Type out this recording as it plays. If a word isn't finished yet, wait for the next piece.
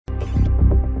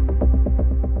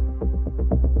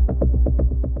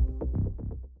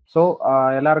So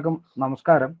എല്ലാവർക്കും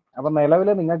നമസ്കാരം. അപ്പൊ നിലവിൽ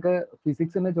നിങ്ങൾക്ക്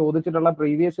ഫിസിക്സിന് ചോദിച്ചിട്ടുള്ള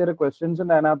പ്രീവിയസ് ഇയർ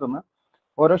ക്വസ്റ്റ്യൻസിന്റെ അതിനകത്തുനിന്ന്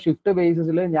ഓരോ ഷിഫ്റ്റ്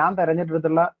ബേസിസിൽ ഞാൻ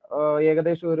തെരഞ്ഞെടുത്തിട്ടുള്ള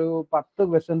ഏകദേശം ഒരു 10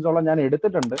 ക്വസ്റ്റ്യൻസോളം ഞാൻ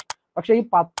എടുത്തിട്ടുണ്ട്. പക്ഷെ ഈ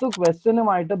 10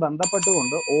 ക്വസ്റ്റ്യനുമായിട്ട്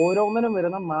ബന്ധപ്പെട്ടുകൊണ്ട് ഓരോന്നിനും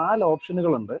വരുന്ന 4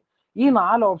 ഓപ്ഷനുകളുണ്ട്. ഈ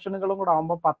 4 ഓപ്ഷനുകളും കൂടെ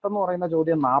ആകുമ്പോൾ 10 എന്ന് പറയുന്ന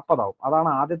ചോദ്യം 40 ആവും.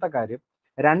 അതാണ് ആദ്യത്തെ കാര്യം.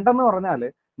 രണ്ടെന്ന് പറഞ്ഞാൽ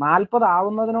 40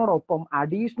 ആവുന്നതിനോടൊപ്പം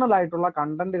അഡീഷണൽ ആയിട്ടുള്ള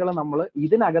കണ്ടന്റുകൾ നമ്മൾ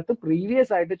ഇതിനകത്ത്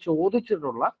പ്രീവിയസ് ആയിട്ട്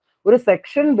ചോദിച്ചിട്ടുള്ള ഒരു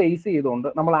സെക്ഷൻ ബേസ് ചെയ്തുകൊണ്ട്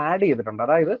നമ്മൾ ആഡ് ചെയ്തിട്ടുണ്ട്.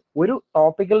 അതായത് ഒരു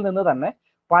ടോപ്പിക്കിൽ നിന്ന് തന്നെ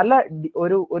പല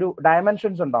ഒരു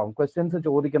ഡയമെൻഷൻസ് ഉണ്ടാവും ക്വസ്റ്റ്യൻസ്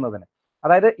ചോദിക്കുന്നതിന്.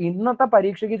 അതായത് ഇന്നത്തെ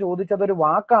പരീക്ഷയ്ക്ക് ചോദിച്ചത് ഒരു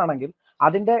വാക്കാണെങ്കിൽ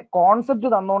അതിന്റെ കോൺസെപ്റ്റ്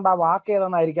തന്നുകൊണ്ട് ആ വാക്ക്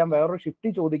ഏതെന്നായിരിക്കാം വേറൊരു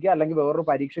ഷിഫ്റ്റ് ചോദിക്കുക, അല്ലെങ്കിൽ വേറൊരു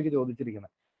പരീക്ഷയ്ക്ക്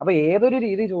ചോദിച്ചിരിക്കുന്നത്. അപ്പൊ ഏതൊരു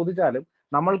രീതി ചോദിച്ചാലും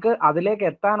നമ്മൾക്ക് അതിലേക്ക്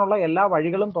എത്താനുള്ള എല്ലാ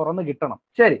വഴികളും തുറന്നു കിട്ടണം.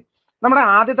 ശരി, നമ്മുടെ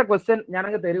ആദ്യത്തെ ക്വസ്റ്റ്യൻ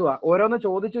ഞാനങ്ങ് തരുക. ഓരോന്ന്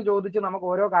ചോദിച്ച് നമുക്ക്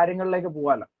ഓരോ കാര്യങ്ങളിലേക്ക്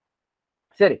പോവാലോ.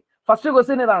 ശരി, ഫസ്റ്റ്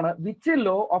ക്വസ്റ്റ്യൻ ഇതാണ്. Which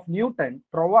law of newton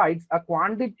provides A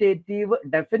quantitative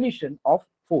definition of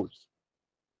force?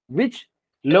 Which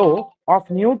law of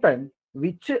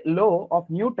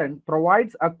newton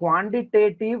provides A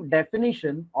quantitative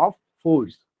definition of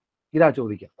force? ഇതാ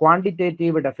ചോദിക്കുക,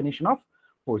 ക്വാണ്ടിറ്റേറ്റീവ് ഡെഫിനിഷൻ ഓഫ്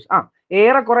ഫോഴ്സ്.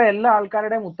 ഏറെക്കുറെ എല്ലാ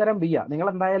ആൾക്കാരുടെയും ഉത്തരം ബി ആ. നിങ്ങൾ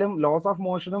എന്തായാലും ലോസ് ഓഫ്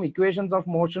മോഷനും ഇക്വേഷൻസ്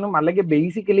ഓഫ് മോഷനും അല്ലെങ്കിൽ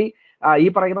ബേസിക്കലി ഈ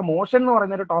പറയുന്ന മോഷൻ എന്ന്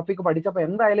പറയുന്ന ഒരു ടോപ്പിക് പഠിച്ചപ്പോൾ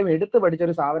എന്തായാലും എടുത്ത്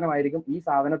പഠിച്ചൊരു സാധനമായിരിക്കും. ഈ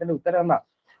സാധനത്തിന്റെ ഉത്തരം എന്താ?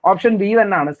 ഓപ്ഷൻ ബി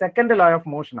തന്നെയാണ്, സെക്കൻഡ് ലോ ഓഫ്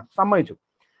മോഷൻ. സമ്മതിച്ചു.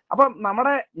 അപ്പൊ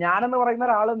നമ്മുടെ ഞാനെന്ന് പറയുന്ന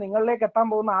ഒരാള് നിങ്ങളിലേക്ക് എത്താൻ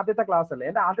പോകുന്ന ആദ്യത്തെ ക്ലാസ് അല്ലേ.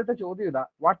 എന്റെ ആദ്യത്തെ ചോദ്യം ഇതാ,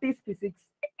 വാട്ട് ഈസ് ഫിസിക്സ്?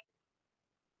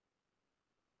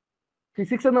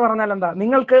 ഫിസിക്സ് എന്ന് പറഞ്ഞാൽ എന്താ?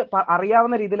 നിങ്ങൾക്ക്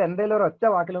അറിയാവുന്ന രീതിയിൽ എന്തെങ്കിലും ഒരു ഒറ്റ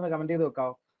വാക്കിലൊന്ന് കമന്റ് ചെയ്ത്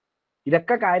വെക്കാവോ?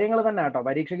 ഇതൊക്കെ കാര്യങ്ങൾ തന്നെ കേട്ടോ,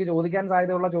 പരീക്ഷയ്ക്ക് ചോദിക്കാൻ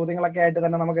സാധ്യതയുള്ള ചോദ്യങ്ങളൊക്കെ ആയിട്ട്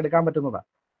തന്നെ നമുക്ക് എടുക്കാൻ പറ്റുന്നതാ.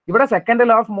 ഇവിടെ സെക്കൻഡ്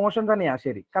ലോ ഓഫ് മോഷൻ തന്നെയാ.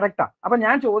 ശരി, കറക്റ്റാ. അപ്പൊ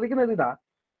ഞാൻ ചോദിക്കുന്നത് ഇതാ,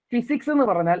 ഫിസിക്സ് എന്ന്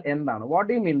പറഞ്ഞാൽ എന്താണ്? What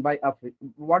do you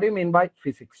mean by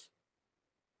physics?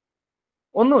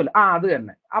 ഒന്നുമില്ല, അത്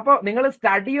തന്നെ. അപ്പൊ നിങ്ങൾ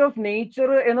സ്റ്റഡി ഓഫ് നേച്ചർ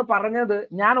എന്ന് പറഞ്ഞത്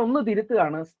ഞാൻ ഒന്ന്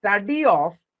തിരുത്തുകയാണ്. സ്റ്റഡി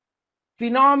ഓഫ്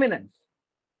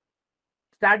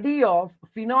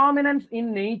ഫിനോമിനൻസ് ഇൻ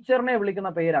നേച്ചറിനെ വിളിക്കുന്ന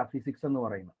പേരാ ഫിസിക്സ് എന്ന്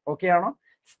പറയുന്നത്. ഓക്കെ ആണോ?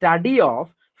 Study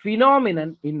of phenomenon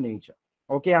in nature.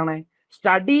 Okay ആണേ?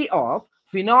 Study of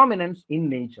phenomenons in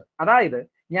nature. അതായത്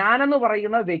ഞാനെന്ന്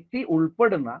പറയുന്ന വ്യക്തി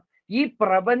ഉൾപ്പെടുന്ന ഈ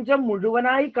പ്രപഞ്ചം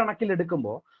മുഴുവനായി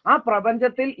കണക്കിലെടുക്കുമ്പോൾ ആ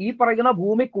പ്രപഞ്ചത്തിൽ ഈ പറയുന്ന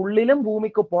ഭൂമിക്കുള്ളിലും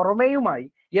ഭൂമിക്ക് പുറമേയുമായി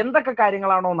എന്തൊക്കെ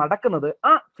കാര്യങ്ങളാണോ നടക്കുന്നത്,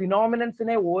 ആ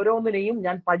ഫിനോമിനൻസിനെ ഓരോന്നിനെയും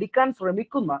ഞാൻ പഠിക്കാൻ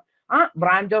ശ്രമിക്കുന്ന ആ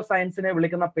ബ്രാഞ്ച് ഓഫ് സയൻസിനെ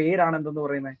വിളിക്കുന്ന പേരാണ് എന്തെന്ന്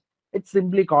പറയുന്നത്? It's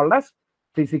simply called as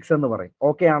physics എന്ന് പറയും.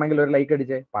 ഓക്കെ ആണെങ്കിൽ ഒരു ലൈക്ക്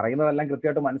അടിച്ചേ. പറയുന്നതെല്ലാം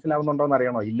കൃത്യമായിട്ട് മനസ്സിലാവുന്നുണ്ടോ എന്ന്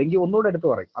അറിയണോ? ഇല്ലെങ്കിൽ ഒന്നുകൂടെ എടുത്ത്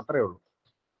പറയും, അത്രേ ഉള്ളൂ.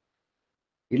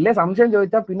 ഇല്ലേ സംശയം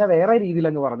ചോദിച്ചാൽ പിന്നെ വേറെ രീതിയിൽ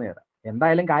അങ്ങ് പറഞ്ഞു തരാം.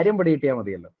 എന്തായാലും കാര്യം പിടി കിട്ടിയാൽ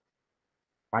മതിയല്ലോ.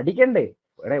 പഠിക്കണ്ടേ?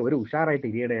 ഇവിടെ ഒരു ഉഷാറായിട്ട്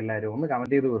ഇരിയുടെ എല്ലാവരും ഒന്ന്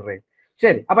കമന്റ് ചെയ്ത് വിടറേ.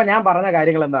 ശരി, അപ്പൊ ഞാൻ പറഞ്ഞ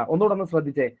കാര്യങ്ങൾ എന്താ ഒന്നുകൂടെ ഒന്ന്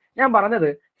ശ്രദ്ധിച്ചേ. ഞാൻ പറഞ്ഞത്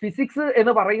ഫിസിക്സ്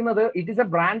എന്ന് പറയുന്നത് it is A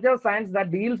branch of science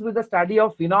that deals with the study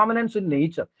of phenomenons in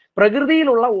nature.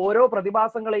 പ്രകൃതിയിലുള്ള ഓരോ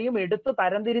പ്രതിഭാസങ്ങളെയും എടുത്ത്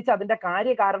തരംതിരിച്ച് അതിന്റെ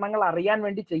കാര്യകാരണങ്ങൾ അറിയാൻ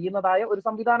വേണ്ടി ചെയ്യുന്നതായ ഒരു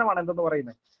സംവിധാനമാണ് എന്തെന്ന്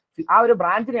പറയുന്നത്. ആ ഒരു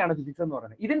ബ്രാഞ്ചിനെയാണ് ഫിസിക്സ് എന്ന്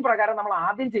പറയുന്നത്. ഇതിൻ പ്രകാരം നമ്മൾ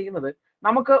ആദ്യം ചെയ്യുന്നത്,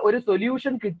 നമുക്ക് ഒരു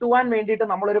സൊല്യൂഷൻ കിട്ടുവാൻ വേണ്ടിയിട്ട്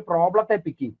നമ്മൾ ഒരു പ്രോബ്ലത്തെ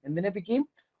പിക്ക് ചെയ്യും. എന്തിനെ പിക്ക് ചെയ്യും?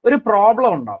 ഒരു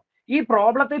പ്രോബ്ലം ഉണ്ടാവും. ഈ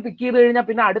പ്രോബ്ലത്തെ പിക്ക് ചെയ്ത് കഴിഞ്ഞാൽ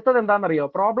പിന്നെ അടുത്തത് എന്താണെന്നറിയോ?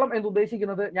 പ്രോബ്ലം എന്ന്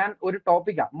ഉദ്ദേശിക്കുന്നത് ഞാൻ ഒരു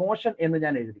ടോപ്പിക്കാ, മോഷൻ എന്ന്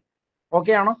ഞാൻ എഴുതി.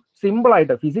 ഓക്കെ ആണോ? സിമ്പിൾ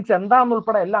ആയിട്ട് ഫിസിക്സ് എന്താണെന്ന്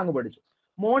ഉൾപ്പെടെ എല്ലാം അങ്ങ് പഠിച്ചു.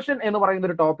 മോഷൻ എന്ന് പറയുന്ന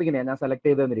ഒരു ടോപ്പിക്കിനെയാണ് ഞാൻ സെലക്ട്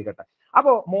ചെയ്തെന്നിരിക്കട്ടെ.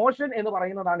 അപ്പോൾ മോഷൻ എന്ന്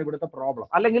പറയുന്നതാണ് ഇവിടുത്തെ പ്രോബ്ലം.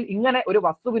 അല്ലെങ്കിൽ ഇങ്ങനെ ഒരു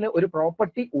വസ്തുവിന് ഒരു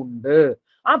പ്രോപ്പർട്ടി ഉണ്ട്,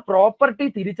 ആ പ്രോപ്പർട്ടി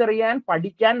തിരിച്ചറിയാൻ,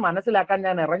 പഠിക്കാൻ, മനസ്സിലാക്കാൻ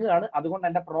ഞാൻ ഇറങ്ങുകയാണ്. അതുകൊണ്ട്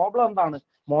എന്റെ പ്രോബ്ലം എന്താണ്?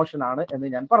 മോഷൻ ആണ് എന്ന്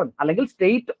ഞാൻ പറഞ്ഞു. അല്ലെങ്കിൽ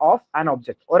സ്റ്റേറ്റ് ഓഫ് ആൻ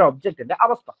ഒബ്ജക്ട്, ഒരു ഒബ്ജക്റ്റിന്റെ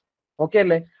അവസ്ഥ. ഓക്കെ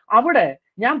അല്ലേ? അവിടെ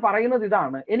ഞാൻ പറയുന്നത്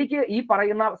ഇതാണ്, എനിക്ക് ഈ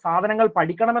പറയുന്ന സാധനങ്ങൾ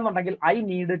പഠിക്കണമെന്നുണ്ടെങ്കിൽ ഐ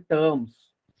നീഡ് ടേംസ്.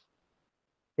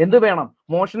 എന്ത് വേണം?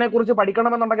 മോഷനെ കുറിച്ച്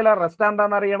പഠിക്കണമെന്നുണ്ടെങ്കിൽ റെസ്റ്റ്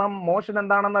എന്താണെന്ന് അറിയണം, മോഷൻ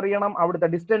എന്താണെന്ന് അറിയണം, അവിടുത്തെ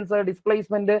ഡിസ്റ്റൻസ്,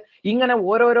 ഡിസ്പ്ലേസ്മെന്റ്, ഇങ്ങനെ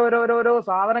ഓരോരോ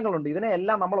സാധനങ്ങളുണ്ട്.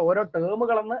 ഇതിനെല്ലാം നമ്മൾ ഓരോ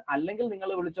ടേമുകളെന്ന്, അല്ലെങ്കിൽ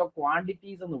നിങ്ങൾ വിളിച്ചോ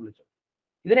ക്വാണ്ടിറ്റീസ് എന്ന് വിളിച്ചോ.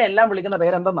 ഇതിനെല്ലാം വിളിക്കുന്ന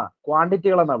പേരെന്തെന്നാ?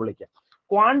 ക്വാണ്ടിറ്റികൾ എന്നാ വിളിക്കുക.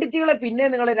 ക്വാണ്ടിറ്റികളെ പിന്നെ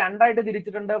നിങ്ങൾ രണ്ടായിട്ട്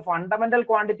തിരിച്ചിട്ടുണ്ട്. ഫണ്ടമെന്റൽ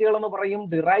ക്വാണ്ടിറ്റികൾ എന്ന് പറയും,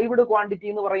 ഡിറൈവ്ഡ് ക്വാണ്ടിറ്റി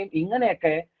എന്ന് പറയും.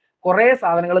 ഇങ്ങനെയൊക്കെ കുറെ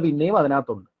സാധനങ്ങൾ പിന്നെയും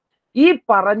അതിനകത്തുണ്ട്. ഈ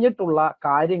പറഞ്ഞിട്ടുള്ള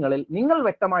കാര്യങ്ങളിൽ നിങ്ങൾ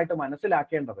വ്യക്തമായിട്ട്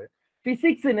മനസ്സിലാക്കേണ്ടത്,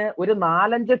 ഫിസിക്സിന് ഒരു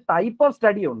 4-5 ടൈപ്പ് ഓഫ്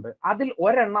സ്റ്റഡി ഉണ്ട്. അതിൽ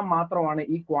ഒരെണ്ണം മാത്രമാണ്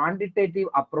ഈ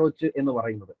ക്വാണ്ടിറ്റേറ്റീവ് അപ്രോച്ച് എന്ന്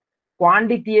പറയുന്നത്.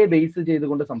 ക്വാണ്ടിറ്റിയെ ബേസ്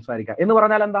ചെയ്തുകൊണ്ട് സംസാരിക്കുക എന്ന്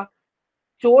പറഞ്ഞാൽ എന്താ?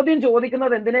 ചോദ്യം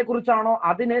ചോദിക്കുന്നത് എന്തിനെ കുറിച്ചാണോ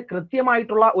അതിന്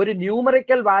കൃത്യമായിട്ടുള്ള ഒരു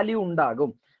ന്യൂമറിക്കൽ വാല്യൂ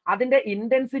ഉണ്ടാകും. അതിന്റെ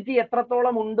ഇന്റൻസിറ്റി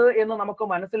എത്രത്തോളം ഉണ്ട് എന്ന് നമുക്ക്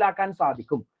മനസ്സിലാക്കാൻ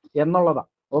സാധിക്കും എന്നുള്ളതാ.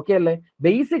 ഓക്കെ അല്ലേ?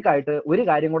 ബേസിക് ആയിട്ട് ഒരു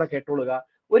കാര്യം കൂടെ കേട്ടോളുക.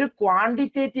 ഒരു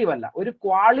ക്വാണ്ടിറ്റേറ്റീവ് അല്ല, ഒരു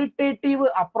ക്വാളിറ്റേറ്റീവ്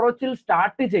അപ്രോച്ചിൽ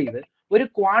സ്റ്റാർട്ട് ചെയ്ത് ഒരു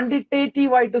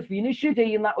ക്വാണ്ടിറ്റേറ്റീവ് ആയിട്ട് ഫിനിഷ്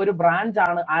ചെയ്യുന്ന ഒരു ബ്രാഞ്ച്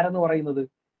ആണ് ആരെന്ന് പറയുന്നത്?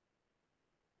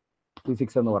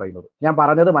 ഫിസിക്സ് എന്ന് പറയുന്നത്. ഞാൻ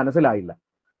പറഞ്ഞത് മനസ്സിലായില്ല,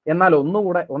 എന്നാൽ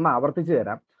ഒന്നുകൂടെ ഒന്ന് ആവർത്തിച്ചു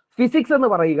തരാം. ഫിസിക്സ് എന്ന്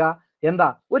പറയുക എന്താ,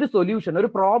 ഒരു സൊല്യൂഷൻ, ഒരു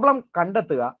പ്രോബ്ലം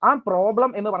കണ്ടെത്തുക. ആ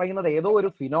പ്രോബ്ലം എന്ന് പറയുന്നത് ഏതോ ഒരു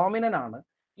ഫിനോമിനൻ ആണ്.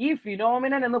 ഈ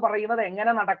ഫിനോമിനൻ എന്ന് പറയുന്നത്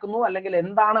എങ്ങനെ നടക്കുന്നു അല്ലെങ്കിൽ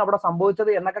എന്താണ് അവിടെ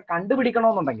സംഭവിച്ചത് എന്നൊക്കെ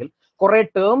കണ്ടുപിടിക്കണമെന്നുണ്ടെങ്കിൽ കുറെ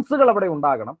ടേംസുകൾ അവിടെ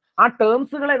ഉണ്ടാകണം. ആ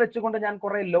ടേംസുകളെ വെച്ചുകൊണ്ട് ഞാൻ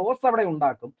കുറെ ലോസ് അവിടെ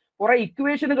ഉണ്ടാക്കും, കുറെ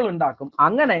ഇക്വേഷനുകൾ ഉണ്ടാക്കും.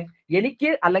 അങ്ങനെ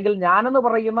എനിക്ക് അല്ലെങ്കിൽ ഞാനെന്ന്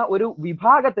പറയുന്ന ഒരു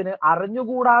വിഭാഗത്തിന്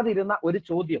അറിഞ്ഞുകൂടാതിരുന്ന ഒരു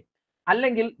ചോദ്യം,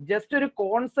 അല്ലെങ്കിൽ ജസ്റ്റ് ഒരു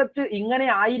കോൺസെപ്റ്റ് ഇങ്ങനെ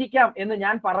ആയിരിക്കാം എന്ന്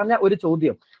ഞാൻ പറഞ്ഞ ഒരു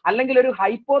ചോദ്യം, അല്ലെങ്കിൽ ഒരു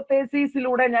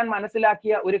ഹൈപ്പോത്തേസിസിലൂടെ ഞാൻ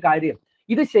മനസ്സിലാക്കിയ ഒരു കാര്യം,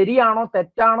 ഇത് ശരിയാണോ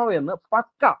തെറ്റാണോ എന്ന്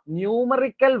പക്ക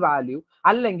ന്യൂമറിക്കൽ വാല്യൂ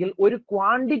അല്ലെങ്കിൽ ഒരു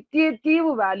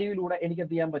ക്വാണ്ടിറ്റേറ്റീവ് വാല്യൂയിലൂടെ എനിക്ക്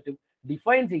എന്ത് ചെയ്യാൻ പറ്റും,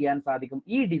 ഡിഫൈൻ ചെയ്യാൻ സാധിക്കും.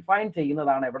 ഈ ഡിഫൈൻ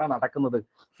ചെയ്യുന്നതാണ് എവിടെ നടക്കുന്നത്,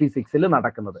 ഫിസിക്സിൽ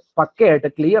നടക്കുന്നത്. പക്കയായിട്ട്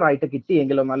ക്ലിയർ ആയിട്ട്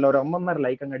കിട്ടിയെങ്കിൽ നല്ലൊരു 1.5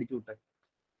 ലൈക്ക് അങ്ങ് അടിച്ചു വിട്ടെ.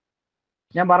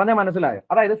 ഞാൻ പറഞ്ഞ മനസ്സിലായോ?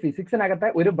 അതായത് ഫിസിക്സിനകത്തെ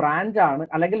ഒരു ബ്രാഞ്ച് ആണ്,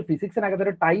 അല്ലെങ്കിൽ ഫിസിക്സിനകത്തെ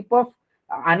ഒരു ടൈപ്പ് ഓഫ്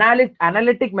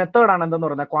അനലിറ്റിക് മെത്തേഡ് ആണ് എന്തെന്ന്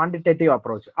പറയുന്നത് ക്വാണ്ടിറ്റേറ്റീവ്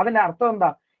അപ്രോച്ച്. അതിന്റെ അർത്ഥം എന്താ,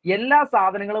 എല്ലാ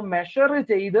സാധനങ്ങളും മെഷർ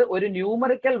ചെയ്ത് ഒരു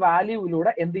ന്യൂമറിക്കൽ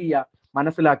വാല്യൂയിലൂടെ എന്ത് ചെയ്യുക,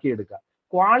 മനസ്സിലാക്കിയെടുക്കുക.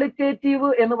 ക്വാളിറ്റേറ്റീവ്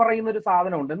എന്ന് പറയുന്ന ഒരു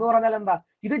സാധനമുണ്ട്. എന്ന് പറഞ്ഞാൽ എന്താ,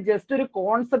 ഇത് ജസ്റ്റ് ഒരു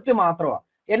കോൺസെപ്റ്റ് മാത്രമാണ്.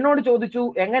 എന്നോട് ചോദിച്ചു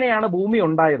എങ്ങനെയാണ് ഭൂമി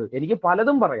ഉണ്ടായത്, എനിക്ക്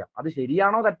പലതും പറയാം. അത്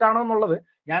ശരിയാണോ തെറ്റാണോ എന്നുള്ളത്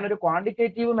ഞാനൊരു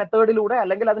ക്വാണ്ടിറ്റേറ്റീവ് മെത്തേഡിലൂടെ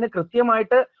അല്ലെങ്കിൽ അതിന്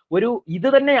കൃത്യമായിട്ട് ഒരു ഇത്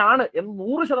തന്നെയാണ് എന്ന്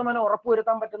 100%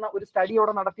 ഉറപ്പുവരുത്താൻ പറ്റുന്ന ഒരു സ്റ്റഡി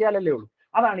അവിടെ നടത്തിയാലല്ലേ ഉള്ളൂ.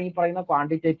 അതാണ് ഈ പറയുന്ന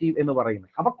ക്വാണ്ടിറ്റേറ്റീവ് എന്ന്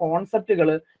പറയുന്നത്. അപ്പൊ കോൺസെപ്റ്റുകൾ,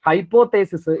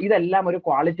 ഹൈപ്പോത്തേസിസ്, ഇതെല്ലാം ഒരു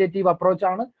ക്വാളിറ്റേറ്റീവ് അപ്രോച്ച്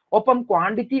ആണ്. ഒപ്പം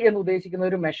ക്വാണ്ടിറ്റി എന്ന് ഉദ്ദേശിക്കുന്ന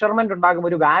ഒരു മെഷർമെന്റ് ഉണ്ടാകും,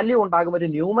 ഒരു വാല്യൂ ഉണ്ടാകും, ഒരു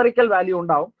ന്യൂമറിക്കൽ വാല്യൂ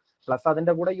ഉണ്ടാവും, പ്ലസ്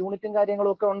അതിന്റെ കൂടെ യൂണിറ്റും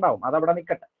കാര്യങ്ങളും ഒക്കെ ഉണ്ടാവും. അതവിടെ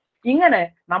നിൽക്കട്ടെ. ഇങ്ങനെ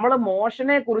നമ്മൾ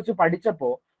മോഷനെ കുറിച്ച് പഠിച്ചപ്പോ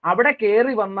അവിടെ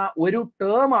കയറി വന്ന ഒരു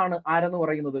ടേം ആണ് ആരെന്ന്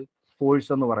പറയുന്നത്, ഫോഴ്സ്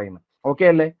എന്ന് പറയുന്നത്. ഓക്കെ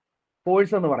അല്ലേ?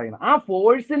 ഫോഴ്സ് എന്ന് പറയുന്നത്. ആ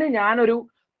ഫോഴ്സിന് ഞാനൊരു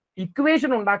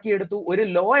ഇക്വേഷൻ ഉണ്ടാക്കിയെടുത്തു, ഒരു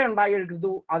ലോ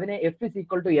ഉണ്ടാക്കിയെടുത്തു, അതിനെ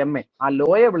F=ma. ആ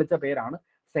ലോയെ വിളിച്ച പേരാണ്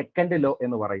സെക്കൻഡ് ലോ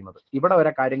എന്ന് പറയുന്നത്. ഇവിടെ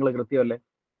വരെ കാര്യങ്ങൾ കൃത്യമല്ലേ?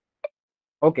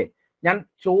 ഓക്കെ, ഞാൻ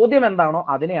ചോദ്യം എന്താണോ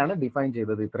അതിനെയാണ് ഡിഫൈൻ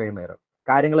ചെയ്തത് ഇത്രയും നേരം.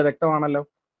 കാര്യങ്ങൾ വ്യക്തമാണല്ലോ?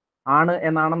 ആണ്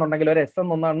എന്നാണെന്നുണ്ടെങ്കിൽ ഒരു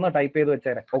S1 ടൈപ്പ് ചെയ്ത്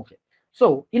വെച്ചേരെ. ഓക്കെ, സോ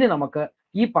ഇനി നമുക്ക്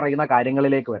ഈ പറയുന്ന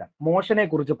കാര്യങ്ങളിലേക്ക് വരാം. മോഷനെ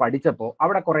കുറിച്ച് പഠിച്ചപ്പോൾ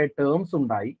അവിടെ കുറെ ടേംസ്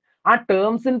ഉണ്ടായി. ആ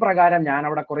ടേംസിന് പ്രകാരം ഞാൻ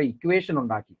അവിടെ കുറെ ഇക്വേഷൻ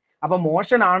ഉണ്ടാക്കി. അപ്പൊ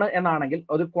മോഷൻ ആണ് എന്നാണെങ്കിൽ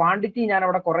ഒരു ക്വാണ്ടിറ്റി ഞാൻ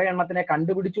അവിടെ കുറെ എണ്ണത്തിനെ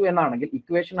കണ്ടുപിടിച്ചു എന്നാണെങ്കിൽ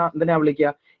ഇക്വേഷൻ എന്തിനാ വിളിക്കുക,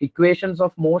 ഇക്വേഷൻസ്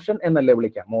ഓഫ് മോഷൻ എന്നല്ലേ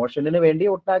വിളിക്കുക. മോഷനിന് വേണ്ടി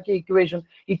ഒട്ടാക്കിയ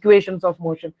ഇക്വേഷൻസ് ഓഫ്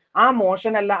മോഷൻ. ആ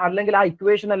മോഷൻ എല്ലാം അല്ലെങ്കിൽ ആ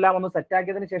ഇക്വേഷൻ എല്ലാം ഒന്ന്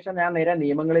സെറ്റാക്കിയതിനു ശേഷം ഞാൻ നേരെ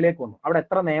നിയമങ്ങളിലേക്ക് വന്നു. അവിടെ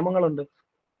എത്ര നിയമങ്ങളുണ്ട്,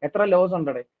 എത്ര ലോസ്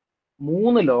ഉണ്ട്?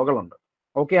 3 ലോകളുണ്ട്.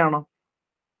 ഓക്കെ ആണോ?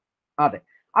 അതെ.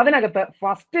 അതിനകത്ത്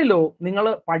ഫസ്റ്റ് ലോ നിങ്ങൾ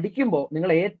പഠിക്കുമ്പോൾ നിങ്ങൾ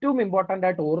ഏറ്റവും ഇമ്പോർട്ടന്റ്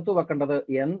ആയിട്ട് ഓർത്തു വെക്കേണ്ടത്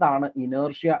എന്താണ്,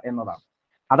 ഇനേർഷ്യ എന്നതാണ്.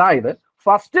 അതായത്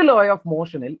ഫസ്റ്റ് ലോ ഓഫ്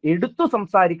മോഷനിൽ എടുത്തു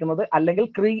സംസാരിക്കുന്നത് അല്ലെങ്കിൽ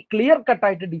ക്ലിയർ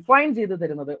കട്ടായിട്ട് ഡിഫൈൻ ചെയ്ത്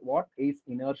തരുന്നത് വാട്ട് ഈസ്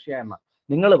ഇനേർഷ്യ എന്ന.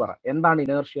 നിങ്ങൾ പറ എന്താണ്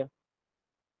ഇനേർഷ്യ?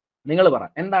 നിങ്ങൾ പറ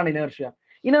എന്താണ് ഇനേർഷ്യ?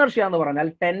 ഇനേർഷ്യ എന്ന് പറഞ്ഞാൽ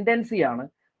ടെൻഡൻസിയാണ്.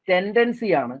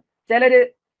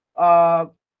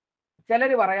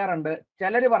 ചിലര്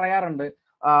പറയാറുണ്ട്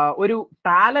ഒരു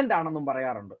ടാലന്റ് ആണെന്നും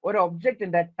പറയാറുണ്ട്, ഒരു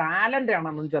ഒബ്ജക്റ്റിന്റെ ടാലന്റ്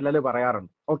ആണെന്നും ചിലര്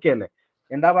പറയാറുണ്ട്. ഓക്കെ അല്ലേ?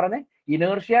 എന്താ പറഞ്ഞേ?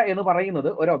 ഇനേർഷ്യ എന്ന് പറയുന്നത്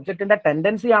ഒരു ഒബ്ജക്റ്റിന്റെ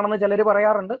ടെൻഡൻസി ആണെന്ന് ചിലര്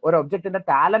പറയാറുണ്ട്, ഒരു ഒബ്ജക്റ്റിന്റെ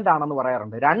ടാലന്റ് ആണെന്ന്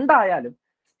പറയാറുണ്ട്. രണ്ടായാലും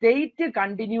സ്റ്റേറ്റ്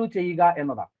കണ്ടിന്യൂ ചെയ്യുക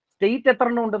എന്നതാണ്. സ്റ്റേറ്റ് എത്ര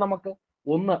എണ്ണം ഉണ്ട് നമുക്ക്?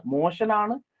 ഒന്ന് മോഷൻ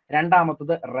ആണ്,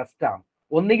 രണ്ടാമത്തത് റെസ്റ്റ് ആണ്.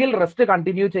 ഒന്നുകിൽ റെസ്റ്റ്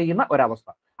കണ്ടിന്യൂ ചെയ്യുന്ന ഒരവസ്ഥ,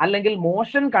 അല്ലെങ്കിൽ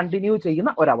മോഷൻ കണ്ടിന്യൂ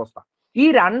ചെയ്യുന്ന ഒരവസ്ഥ. ഈ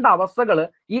 2 അവസ്ഥകൾ,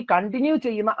 ഈ കണ്ടിന്യൂ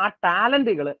ചെയ്യുന്ന ആ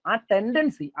ടാലന്റുകൾ, ആ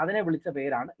ടെൻഡൻസി, അതിനെ വിളിച്ച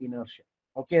പേരാണ് ഇനേർഷ്യ.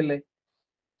 ഓക്കെ അല്ലേ?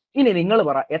 ഇനി നിങ്ങൾ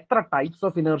പറ എത്ര ടൈപ്സ്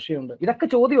ഓഫ് ഇനേർഷ്യ ഉണ്ട്? ഇതൊക്കെ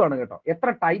ചോദ്യമാണ് കേട്ടോ. എത്ര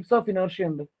ടൈപ്സ് ഓഫ് ഇനേർഷ്യ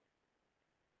ഉണ്ട്?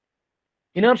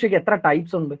 ഇനേർഷ്യക്ക് എത്ര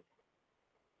ടൈപ്സ് ഉണ്ട്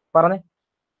പറഞ്ഞേ?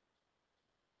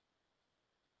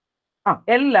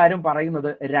 എല്ലാരും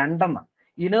പറയുന്നത് 2.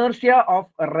 ഇനേർഷ്യ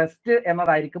ഓഫ് റെസ്റ്റ്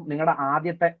എന്നതായിരിക്കും നിങ്ങളുടെ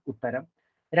ആദ്യത്തെ ഉത്തരം.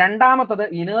 രണ്ടാമത്തത്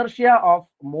ഇനേർഷ്യ ഓഫ്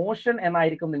മോഷൻ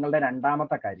എന്നായിരിക്കും നിങ്ങളുടെ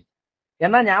രണ്ടാമത്തെ കാര്യം.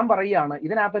 എന്നാൽ ഞാൻ പറയുകയാണ്,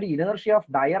 ഇതിനകത്തൊരു ഇനേർഷ്യ ഓഫ്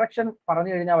ഡയറക്ഷൻ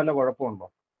പറഞ്ഞു കഴിഞ്ഞാൽ വല്ല കുഴപ്പമുണ്ടോ?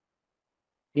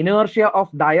 ഇനേർഷ്യ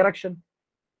ഓഫ് ഡയറക്ഷൻ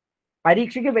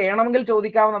പരീക്ഷയ്ക്ക് വേണമെങ്കിൽ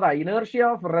ചോദിക്കാവുന്നതാ. ഇനേർഷ്യ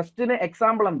ഓഫ് റെസ്റ്റിന്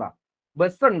എക്സാമ്പിൾ എന്താ?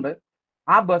 ബസ് ഉണ്ട്,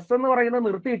 ആ ബസ് എന്ന് പറയുന്നത്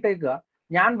നിർത്തിയിട്ടേക്കുക,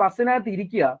 ഞാൻ ബസ്സിനകത്ത്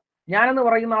ഇരിക്കുക, ഞാനെന്ന്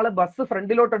പറയുന്ന ആള് ബസ്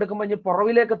ഫ്രണ്ടിലോട്ട് എടുക്കുമ്പോൾ ഇനി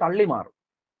പുറകിലേക്ക് തള്ളി മാറും.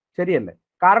 ശരിയല്ലേ?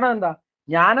 കാരണം എന്താ?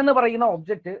 ഞാനെന്ന് പറയുന്ന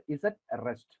object is at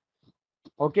rest.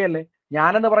 Okay അല്ലേ?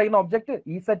 ഞാനെന്ന് പറയുന്ന object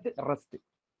is at rest.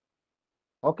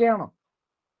 Okay ആണോ?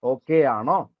 ഓക്കെ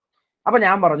ആണോ? അപ്പൊ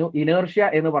ഞാൻ പറഞ്ഞു ഇനേർഷ്യ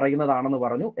എന്ന് പറയുന്നതാണെന്ന്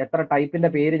പറഞ്ഞു. എത്ര ടൈപ്പിന്റെ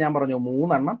പേര് ഞാൻ പറഞ്ഞു?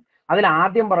 3 അതിൽ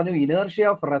ആദ്യം പറഞ്ഞു ഇനേർഷ്യ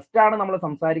ഓഫ് റെസ്റ്റ് ആണ് നമ്മൾ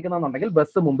സംസാരിക്കുന്നുണ്ടെങ്കിൽ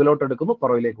ബസ് മുമ്പിലോട്ട് എടുക്കുന്നു,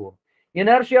 പുറകിലേക്ക് പോകും.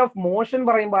 ഇനേർഷ്യ ഓഫ് മോഷൻ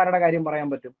പറയുമ്പോൾ ആരുടെ കാര്യം പറയാൻ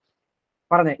പറ്റും?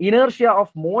 പറഞ്ഞേ. ഇനേർഷ്യ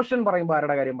ഓഫ് മോഷൻ പറയുമ്പോൾ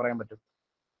ആരുടെ കാര്യം പറയാൻ പറ്റും?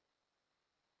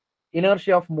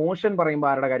 ഇനേർഷ്യ ഓഫ് മോഷൻ പറയുമ്പോൾ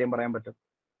ആരുടെ കാര്യം പറയാൻ പറ്റും?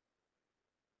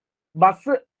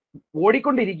 ബസ്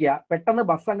ഓടിക്കൊണ്ടിരിക്കുക, പെട്ടെന്ന്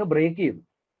ബസ് അങ്ങ് ബ്രേക്ക് ചെയ്തു.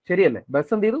 ശരിയല്ലേ?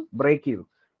 ബസ് എന്ത് ചെയ്തു? ബ്രേക്ക് ചെയ്തു.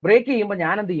 ബ്രേക്ക് ചെയ്യുമ്പോൾ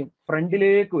ഞാൻ എന്ത് ചെയ്യും?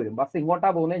 ഫ്രണ്ടിലേക്ക് വരും. ബസ് ഇങ്ങോട്ടാ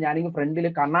പോകുന്നത്, ഞാനിങ്ങ് ഫ്രണ്ടിൽ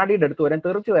കണ്ണാടിയുടെ അടുത്ത് വരാൻ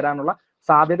തെറിച്ച് വരാനുള്ള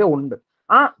സാധ്യത ഉണ്ട്.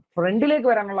 ആ ഫ്രണ്ടിലേക്ക്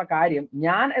വരാനുള്ള കാര്യം,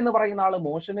 ഞാൻ എന്ന് പറയുന്ന ആള്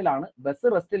മോഷനിലാണ്, ബസ്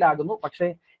റെസ്റ്റിലാകുന്നു. പക്ഷെ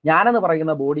ഞാൻ എന്ന്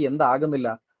പറയുന്ന ബോഡി എന്താകുന്നില്ല?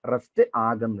 റെസ്റ്റ്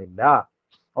ആകുന്നില്ല.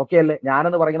 ഓക്കെ അല്ലേ?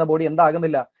 ഞാനെന്ന് പറയുന്ന ബോഡി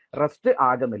എന്താകുന്നില്ല? റെസ്റ്റ്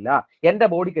ആകുന്നില്ല. എന്റെ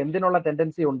ബോഡിക്ക് എന്തിനുള്ള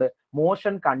ടെൻഡൻസി ഉണ്ട്?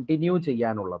 മോഷൻ കണ്ടിന്യൂ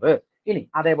ചെയ്യാനുള്ളത്. ഇനി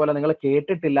അതേപോലെ നിങ്ങൾ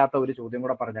കേട്ടിട്ടില്ലാത്ത ഒരു ചോദ്യം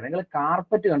കൂടെ പറഞ്ഞുതരാം. നിങ്ങൾ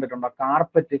കാർപ്പറ്റ് കണ്ടിട്ടുണ്ടോ?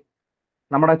 കാർപ്പറ്റ്,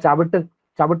 നമ്മുടെ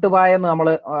ചവിട്ടുപായെന്ന്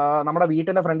നമ്മുടെ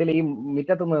വീട്ടിന്റെ ഫ്രണ്ടിൽ ഈ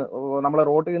മുറ്റത്തുനിന്ന് നമ്മൾ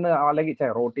റോട്ടിൽ നിന്ന്, അല്ലെങ്കിൽ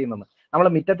റോട്ടിൽ നിന്ന് നമ്മൾ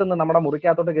മുറ്റത്തുനിന്ന് നമ്മുടെ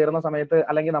മുറിക്കകത്തോട്ട് കയറുന്ന സമയത്ത്,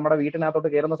 അല്ലെങ്കിൽ നമ്മുടെ വീട്ടിനകത്തോട്ട്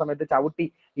കയറുന്ന സമയത്ത് ചവിട്ടി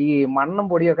ഈ മണ്ണും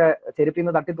പൊടിയൊക്കെ ചെരുപ്പിൽ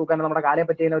നിന്ന് തട്ടി തൂക്കാൻ നമ്മുടെ കാലെ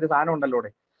പറ്റിയ ഒരു സാധനം ഉണ്ടല്ലോ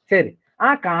അവിടെ. ശരി, ആ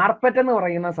കാർപ്പറ്റ് എന്ന്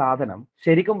പറയുന്ന സാധനം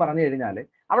ശരിക്കും പറഞ്ഞു കഴിഞ്ഞാൽ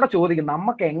അവിടെ ചോദിക്കും,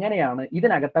 നമുക്ക് എങ്ങനെയാണ്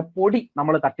ഇതിനകത്തെ പൊടി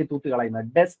നമ്മൾ തട്ടിത്തൂത്ത് കളയുന്നത്,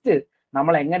 ഡസ്റ്റ്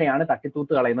നമ്മൾ എങ്ങനെയാണ്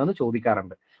തട്ടിത്തൂത്ത് കളയുന്നതെന്ന്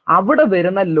ചോദിക്കാറുണ്ട്. അവിടെ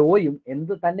വരുന്ന ലോയും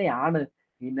എന്ത് തന്നെയാണ്?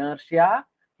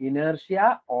 ഇനേർഷ്യ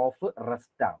ഓഫ്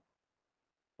റെസ്റ്റ് ആണ്.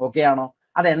 ഓക്കെ ആണോ?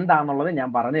 അതെന്താന്നുള്ളത് ഞാൻ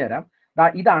പറഞ്ഞുതരാം.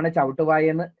 ഇതാണ്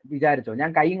ചവിട്ടുപായ എന്ന് വിചാരിച്ചോ. ഞാൻ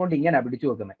കൈ കൊണ്ട് ഇങ്ങനെ പിടിച്ചു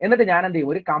വെക്കുന്നത്. എന്നിട്ട് ഞാൻ എന്ത്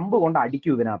ചെയ്യും? ഒരു കമ്പ് കൊണ്ട്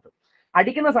അടിക്കും ഇതിനകത്ത്.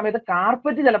 അടിക്കുന്ന സമയത്ത്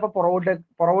കാർപ്പറ്റ് ചിലപ്പോൾ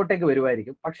പുറകോട്ടേക്ക്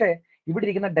വരുമായിരിക്കും. പക്ഷേ ഇവിടെ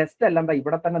ഇരിക്കുന്ന ഡസ്റ്റ് എല്ലാം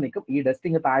ഇവിടെ തന്നെ നിൽക്കും. ഈ ഡസ്റ്റ്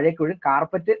ഇങ്ങ് താഴേക്ക് വീഴും.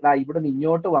 കാർപ്പറ്റ് ഇവിടെ നിന്ന്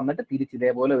ഇങ്ങോട്ട് വന്നിട്ട് തിരിച്ച്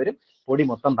ഇതേപോലെ വരും. പൊടി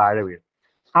മൊത്തം താഴെ വീഴും.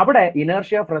 അവിടെ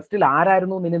ഇനേർഷ്യ ഓഫ് റെസ്റ്റിൽ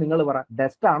ആരായിരുന്നു എന്ന് നിങ്ങൾ പറ.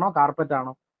 ഡസ്റ്റ് ആണോ കാർപ്പറ്റ്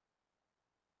ആണോ?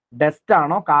 ഡസ്റ്റ്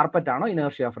ആണോ കാർപ്പറ്റ് ആണോ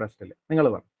ഇനേർഷ്യ ഓഫ് റെസ്റ്റിൽ? നിങ്ങൾ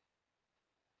പറ.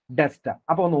 ഡസ്റ്റ്.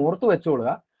 അപ്പൊ ഒന്ന് ഓർത്തു വെച്ചോളുക.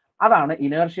 അതാണ്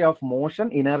inertia of motion,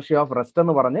 inertia of rest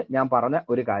എന്ന് പറഞ്ഞ് ഞാൻ പറഞ്ഞ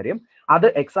ഒരു കാര്യം. അത്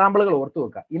എക്സാമ്പിളുകൾ ഓർത്തു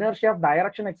വെക്കുക. ഇനേർഷ്യ ഓഫ്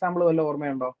ഡയറക്ഷൻ എക്സാമ്പിൾ വല്ല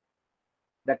ഓർമ്മയുണ്ടോ?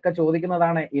 ഇതൊക്കെ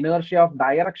ചോദിക്കുന്നതാണ്. ഇനേർഷ്യ ഓഫ്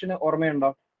ഡയറക്ഷന്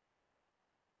ഓർമ്മയുണ്ടോ?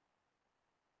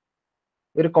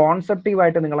 ഒരു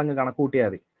കോൺസെപ്റ്റീവായിട്ട് നിങ്ങൾ അങ്ങ് കണക്കൂട്ടിയാൽ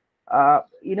മതി.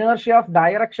 Inertia of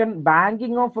direction,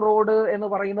 banking off road എന്ന്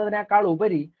പറയുന്നതിനേക്കാൾ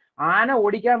ഉപരി ആന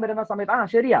ഓടിക്കാൻ വരുന്ന സമയത്ത്,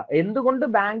 ശരിയാ, എന്തുകൊണ്ട്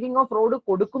ബാങ്കിങ് ഓഫ് റോഡ്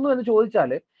കൊടുക്കുന്നു എന്ന്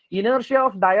ചോദിച്ചാൽ ഇനേർഷ്യ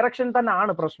ഓഫ് ഡയറക്ഷൻ തന്നെ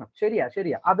ആണ് പ്രശ്നം.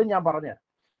 ശരിയാ, അത് ഞാൻ പറഞ്ഞുതരാം.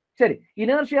 ശരി,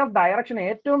 ഇനേർഷ്യ ഓഫ് ഡയറക്ഷൻ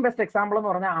ഏറ്റവും ബെസ്റ്റ് എക്സാമ്പിൾ എന്ന്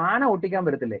പറഞ്ഞാൽ ആന ഓടിക്കാൻ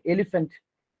വരത്തില്ലേ, എലിഫന്റ്.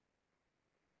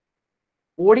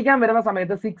 ഓടിക്കാൻ വരുന്ന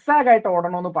സമയത്ത് സിക്സാഗ് ആയിട്ട്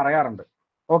ഓടണമെന്ന് പറയാറുണ്ട്.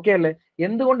 ഓക്കെ അല്ലേ?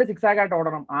 എന്തുകൊണ്ട് സിക്സാഗ് ആയിട്ട്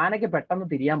ഓടണം? ആനയ്ക്ക് പെട്ടെന്ന്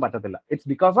തിരിയാൻ പറ്റത്തില്ല. It's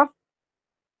because of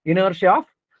inertia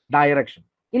of direction.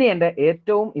 ഇനി എന്റെ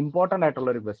ഏറ്റവും ഇമ്പോർട്ടന്റ്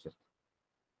ആയിട്ടുള്ള ഒരു ക്വസ്റ്റ്യൻ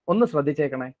ഒന്ന്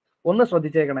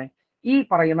ശ്രദ്ധിച്ചേക്കണേ. ഈ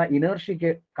പറയുന്ന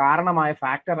ഇനേർഷ്യക്ക് കാരണമായ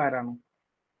ഫാക്ടർ ആരാണ്?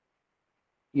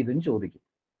 ഇതും ചോദിക്കും.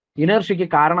 ഇനേർഷ്യക്ക്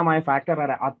കാരണമായ ഫാക്ടർ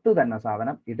ആരാ? അത് തന്നെ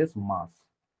സാധനം, ഇറ്റ് ഇസ് മാസ്.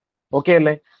 ഓക്കെ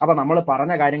അല്ലേ? അപ്പൊ നമ്മൾ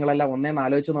പറഞ്ഞ കാര്യങ്ങളെല്ലാം ഒന്നേന്ന്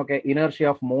ആലോചിച്ച് നോക്കേ. ഇനേർഷ്യ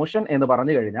ഓഫ് മോഷൻ എന്ന്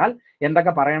പറഞ്ഞു കഴിഞ്ഞാൽ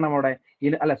എന്തൊക്കെ പറയണം അവിടെ?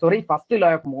 ഫസ്റ്റ് ലോ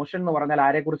ഓഫ് മോഷൻ എന്ന് പറഞ്ഞാൽ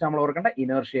ആരെ കുറിച്ച് നമ്മൾ ഓർക്കേണ്ടത്?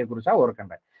 ഇനേർഷ്യയെ കുറിച്ചാണ്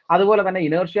ഓർക്കേണ്ടത്. അതുപോലെ തന്നെ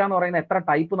ഇനേർഷ്യ എന്ന് പറയുന്ന എത്ര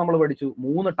ടൈപ്പ് നമ്മൾ പഠിച്ചു?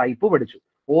 3 ടൈപ്പ് പഠിച്ചു.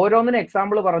 ഓരോന്നിനും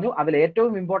എക്സാമ്പിൾ പറഞ്ഞു. അതിൽ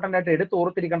ഏറ്റവും ഇമ്പോർട്ടന്റ് ആയിട്ട് എടുത്ത്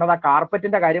ഓർത്തിരിക്കേണ്ടത് ആ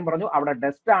കാർപ്പറ്റിന്റെ കാര്യം പറഞ്ഞു. അവിടെ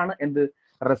ഡസ്റ്റ് ആണ് എന്ത്?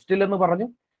 റെസ്റ്റിൽ എന്ന് പറഞ്ഞു.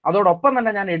 അതോടൊപ്പം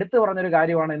തന്നെ ഞാൻ എടുത്തു പറഞ്ഞൊരു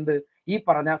കാര്യമാണ് എന്ത്? ഈ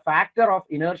പറഞ്ഞ ഫാക്ടർ ഓഫ്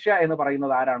ഇനേർഷ്യ എന്ന്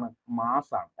പറയുന്നത് ആരാണ്?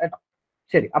 മാസ് ആണ് കേട്ടോ.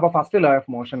 ശരി, അപ്പൊ ഫസ്റ്റ് ലോ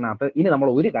ഓഫ് മോഷനകത്ത് ഇനി നമ്മൾ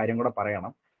ഒരു കാര്യം കൂടെ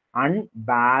പറയണം.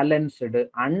 Unbalanced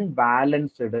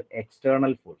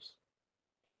external force.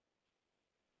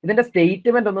 ഇതിന്റെ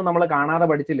സ്റ്റേറ്റ്മെന്റ് ഒന്നും നമ്മൾ കാണാതെ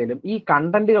പഠിച്ചില്ലെങ്കിലും ഈ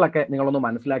കണ്ടന്റുകളൊക്കെ നിങ്ങളൊന്ന്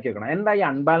മനസ്സിലാക്കി വെക്കണം. എന്താ ഈ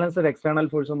അൺബാലൻസ്ഡ് എക്സ്റ്റേണൽ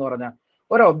ഫോഴ്സ് എന്ന് പറഞ്ഞാൽ?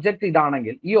 ഒരു ഒബ്ജക്ട്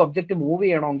ഇതാണെങ്കിൽ ഈ ഒബ്ജക്ട് മൂവ്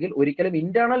ചെയ്യണമെങ്കിൽ ഒരിക്കലും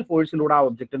ഇന്റേണൽ ഫോഴ്സിലൂടെ ആ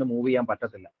ഒബ്ജക്റ്റിന് മൂവ് ചെയ്യാൻ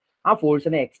പറ്റത്തില്ല. ആ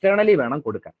ഫോഴ്സിനെ എക്സ്റ്റേണലി വേണം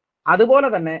കൊടുക്കാൻ. അതുപോലെ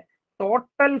തന്നെ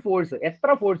ടോട്ടൽ ഫോഴ്സ്, എത്ര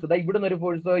ഫോഴ്സ്, ഇവിടുന്ന് ഒരു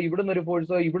ഫോഴ്സ്, ഇവിടുന്ന് ഒരു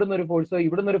ഫോഴ്സ്, ഇവിടുന്ന് ഒരു ഫോഴ്സ്,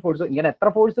 ഇവിടുന്ന് ഒരു ഫോഴ്സ്, ഇങ്ങനെ എത്ര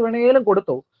ഫോഴ്സ് വേണമെങ്കിലും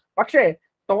കൊടുത്തു. പക്ഷേ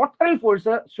total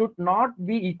force should not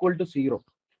be equal to 0.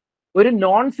 ഒരു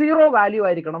നോൺ സീറോ വാല്യൂ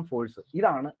ആയിരിക്കണം ഫോഴ്സ്.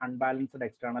 ഇതാണ് അൺബാലൻസ്ഡ്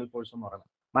എക്സ്റ്റേണൽ ഫോഴ്സ് എന്ന് പറയുന്നത്.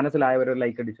 മനസ്സിലായവരൊരു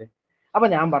ലൈക്ക് അടിച്ചേ. അപ്പൊ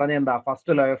ഞാൻ പറഞ്ഞ എന്താ?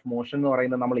 ഫസ്റ്റ് ലോ ഓഫ് മോഷൻ എന്ന്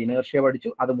പറയുന്നത് നമ്മൾ ഇനേർഷ്യ പഠിച്ചു.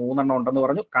 അത് 3 എണ്ണം ഉണ്ടെന്ന്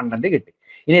പറഞ്ഞു, കണ്ടന്റ് കിട്ടി.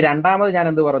 ഇനി രണ്ടാമത് ഞാൻ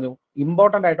എന്ത് പറഞ്ഞു?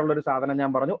 ഇമ്പോർട്ടന്റ് ആയിട്ടുള്ള ഒരു സാധനം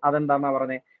ഞാൻ പറഞ്ഞു. അതെന്താന്നാ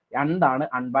പറഞ്ഞത്? എന്താണ്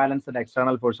അൺബാലൻസ്ഡ്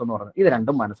എക്സ്റ്റേണൽ ഫോഴ്സ് എന്ന് പറഞ്ഞത്? ഇത്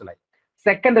രണ്ടും മനസ്സിലായി.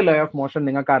 സെക്കൻഡ് ലോ ഓഫ് മോഷൻ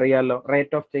നിങ്ങൾക്ക് അറിയാമല്ലോ,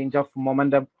 rate of change of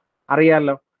momentum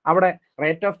അറിയാമല്ലോ. അവിടെ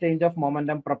rate of change of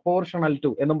momentum proportional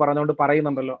to എന്നും പറഞ്ഞുകൊണ്ട്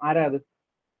പറയുന്നുണ്ടല്ലോ. ആരാ അത്?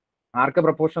 ആർക്ക്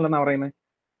പ്രപ്പോർഷണൽ എന്നാ പറയുന്നത്?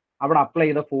 അവിടെ അപ്ലൈ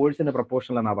ചെയ്ത ഫോഴ്സിന്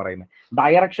പ്രപ്പോർഷണൽ എന്നാ പറയുന്നത്.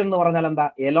 ഡയറക്ഷൻ എന്ന് പറഞ്ഞാൽ എന്താ?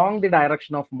 Along the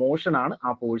direction of motion ആണ്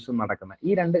ആ ഫോഴ്സ് നടക്കുന്നത്.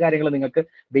 ഈ 2 കാര്യങ്ങൾ നിങ്ങൾക്ക്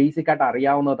ബേസിക് ആയിട്ട്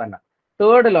അറിയാവുന്നത് തന്നെ.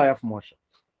 തേർഡ് ലോ ഓഫ് മോഷൻ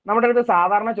നമ്മുടെ അടുത്ത്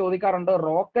സാധാരണ ചോദിക്കാറുണ്ട്.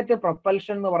 റോക്കറ്റ്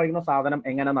പ്രൊപ്പൽഷൻ എന്ന് പറയുന്ന സാധനം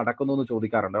എങ്ങനെ നടക്കുന്നു എന്ന്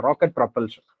ചോദിക്കാറുണ്ട്. റോക്കറ്റ്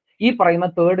പ്രൊപ്പൽഷൻ ഈ പറയുന്ന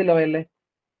തേർഡ് ലോ അല്ലേ?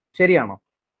 ശരിയാണോ?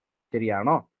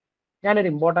 ഞാനൊരു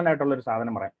ഇമ്പോർട്ടന്റ് ആയിട്ടുള്ള ഒരു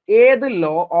സാധനം പറയാം. ഏത്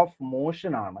ലോ ഓഫ്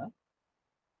മോഷൻ ആണ്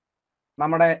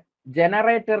നമ്മുടെ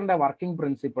ജനറേറ്ററിന്റെ വർക്കിംഗ്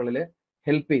പ്രിൻസിപ്പിളിൽ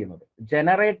ഹെൽപ്പ് ചെയ്യുന്നത്?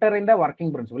 ജനറേറ്ററിന്റെ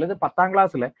വർക്കിംഗ് പ്രിൻസിപ്പിൾ ഇത് 10ാം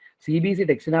ക്ലാസ്സിലെ CBC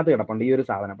ടെക്സ്റ്റിനകത്ത് കിടപ്പുണ്ട് ഈ ഒരു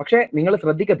സാധനം. പക്ഷെ നിങ്ങൾ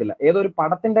ശ്രദ്ധിക്കത്തില്ല. ഏതൊരു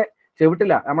പടത്തിന്റെ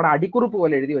ചെവിട്ടില നമ്മുടെ അടിക്കുറിപ്പ്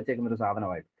പോലെ എഴുതി വെച്ചേക്കുന്ന ഒരു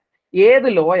സാധനമായിട്ട്. ഏത്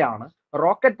ലോയാണ്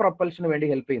റോക്കറ്റ് പ്രൊപ്പൽഷന് വേണ്ടി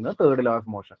ഹെൽപ്പ് ചെയ്യുന്നത്? Third law of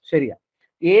motion. ശരിയാ.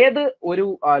 ഏത് ഒരു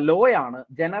ലോ ആണ്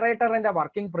ജനറേറ്ററിന്റെ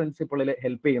വർക്കിംഗ് പ്രിൻസിപ്പിളിൽ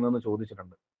ഹെൽപ്പ് ചെയ്യുന്നതെന്ന്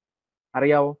ചോദിച്ചിട്ടുണ്ട്.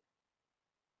 അറിയാവോ?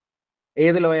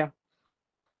 ഏത് ലോയാ?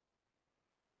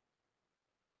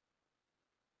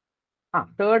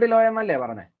 തേർഡ് ലോ എന്നല്ലേ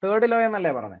പറഞ്ഞേ? തേർഡ് ലോ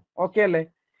എന്നല്ലേ പറഞ്ഞേ? ഓക്കെ അല്ലേ?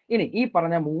 ഇനി ഈ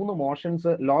പറഞ്ഞ 3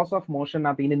 മോഷൻസ്, ലോസ് ഓഫ്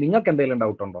മോഷനകത്ത് ഇനി നിങ്ങൾക്ക് എന്തെങ്കിലും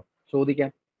ഡൗട്ട് ഉണ്ടോ ചോദിക്കാൻ?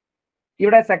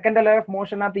 ഇവിടെ സെക്കൻഡ് ലോ ഓഫ്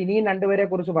മോഷനകത്ത് ഇനിയും 2 പേരെ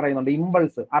കുറിച്ച് പറയുന്നുണ്ട്.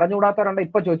 ഇമ്പൾസ് അറിഞ്ഞുകൂടാത്തവരുണ്ട്,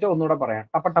 ഇപ്പൊ ചോദിച്ചോ ഒന്നുകൂടെ പറയാം.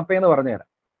 ടപ്പേന്ന് പറഞ്ഞു തരാം.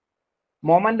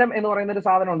 മൊമെന്റം എന്ന് പറയുന്ന ഒരു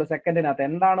സാധനമുണ്ട് സെക്കൻഡിനകത്ത്.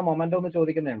 എന്താണ് മൊമെന്റം എന്ന്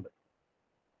ചോദിക്കുന്നുണ്ട്,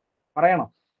 പറയണോ?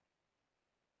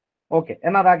 ഓക്കെ,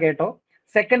 എന്നാ അതാ കേട്ടോ.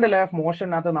 സെക്കൻഡ് ലോ ഓഫ്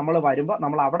മോഷനകത്ത് നമ്മൾ വരുമ്പോൾ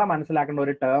നമ്മൾ അവിടെ മനസ്സിലാക്കേണ്ട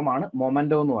ഒരു ടേം ആണ്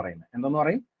മൊമെന്റോ എന്ന് പറയുന്നത്. എന്തെന്ന്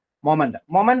പറയും? മൊമെന്റം.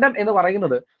 മൊമെന്റം എന്ന്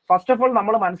പറയുന്നത് ഫസ്റ്റ് ഓഫ് ഓൾ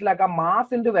നമ്മൾ മനസ്സിലാക്കാം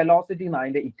മാസ് ഇൻറ്റു വെലോസിറ്റി എന്നാണ്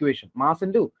അതിന്റെ equation. Mass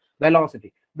into velocity.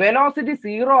 Velocity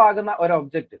 0 ആകുന്ന ഒരു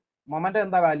ഒബ്ജക്റ്റ്, മൊമെന്റം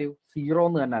എന്താ വാല്യൂ? 0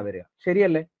 എന്ന് തന്നെ വരിക.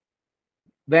 ശരിയല്ലേ?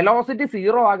 വെലോസിറ്റി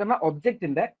 0 ആകുന്ന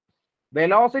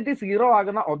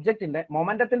ഒബ്ജക്റ്റിന്റെ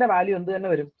മൊമെന്റത്തിന്റെ വാല്യൂ എന്ത് തന്നെ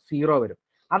വരും? 0 വരും.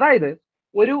 അതായത്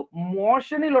ഒരു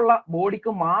മോഷനിലുള്ള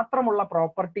ബോഡിക്ക് മാത്രമുള്ള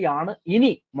പ്രോപ്പർട്ടി ആണ്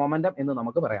ഇനി മൊമെന്റം എന്ന്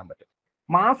നമുക്ക് പറയാൻ പറ്റും.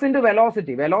 മാസ് ഇൻറ്റു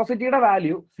വെലോസിറ്റി, വെലോസിറ്റിയുടെ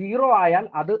വാല്യൂ 0 ആയാൽ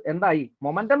അത് എന്തായി?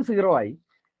 മൊമെന്റം 0 ആയി.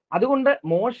 അതുകൊണ്ട്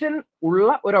മോഷൻ ഉള്ള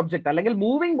ഒരു ഒബ്ജക്റ്റ് അല്ലെങ്കിൽ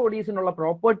മൂവിംഗ് ബോഡീസിനുള്ള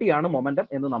പ്രോപ്പർട്ടിയാണ് മൊമെന്റം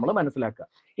എന്ന് നമ്മൾ മനസ്സിലാക്കുക.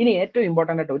 ഇനി ഏറ്റവും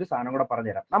ഇമ്പോർട്ടന്റ് ആയിട്ട് ഒരു സാധനം കൂടെ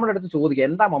പറഞ്ഞുതരാം. നമ്മുടെ അടുത്ത് ചോദിക്കുക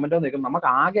എന്താ മൊമെന്റം എന്ന് ചോദിക്കുമ്പോൾ നമുക്ക്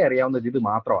ആകെ അറിയാവുന്നത് ഇത്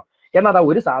മാത്രമാണ്. എന്നതാ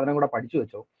ഒരു സാധനം കൂടെ പഠിച്ചു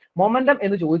വെച്ചോ. മൊമെന്റം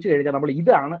എന്ന് ചോദിച്ചു കഴിഞ്ഞാൽ നമ്മൾ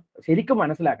ഇതാണ് ശരിക്കും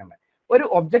മനസ്സിലാക്കേണ്ടത്. ഒരു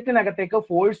ഒബ്ജക്റ്റിനകത്തേക്ക്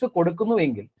ഫോഴ്സ്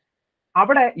കൊടുക്കുന്നുവെങ്കിൽ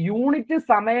അവിടെ യൂണിറ്റ്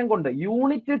സമയം കൊണ്ട്,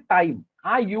 യൂണിറ്റ് ടൈം,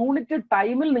 ആ യൂണിറ്റ്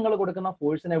ടൈമിൽ നിങ്ങൾ കൊടുക്കുന്ന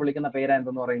ഫോഴ്സിനെ വിളിക്കുന്ന പേര്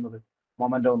എന്തെന്ന് പറയുന്നത്?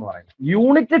 മൊമെന്റം എന്ന് പറയുന്നത്.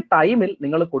 യൂണിറ്റ് ടൈമിൽ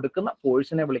നിങ്ങൾ കൊടുക്കുന്ന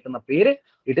ഫോഴ്സിനെ വിളിക്കുന്ന പേര്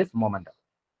ഇറ്റ് ഈസ് മൊമെന്റം.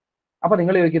 അപ്പൊ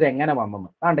നിങ്ങൾ ചോദിക്കുന്നത് എങ്ങനെ വന്നെന്ന്.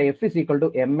 അതുകൊണ്ട് F is equal to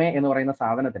ma എന്ന് പറയുന്ന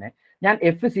സാധനത്തിനെ ഞാൻ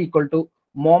F is equal to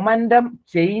momentum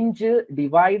change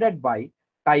divided by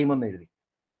time എന്ന് എഴുതി.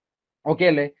 ഓക്കെ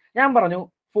അല്ലേ? ഞാൻ പറഞ്ഞു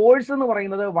ഫോഴ്സ് എന്ന്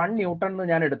പറയുന്നത് 1 ന്യൂട്ടൺ എന്ന്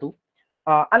ഞാൻ എടുത്തു.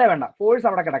 അല്ലെ വേണ്ട, ഫോഴ്സ്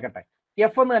അവിടെ കിടക്കട്ടെ,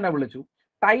 എഫ് എന്ന് തന്നെ വിളിച്ചു.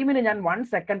 ടൈമിന് ഞാൻ 1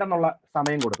 സെക്കൻഡ് എന്നുള്ള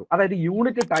സമയം കൊടുത്തു, അതായത്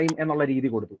യൂണിറ്റ് ടൈം എന്നുള്ള രീതി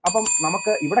കൊടുത്തു. അപ്പം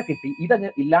നമുക്ക് ഇവിടെ കിട്ടി, ഇതങ്ങ്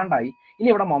ഇല്ലാണ്ടായി. ഇനി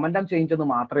ഇവിടെ മൊമെന്റം ചേഞ്ച് എന്ന്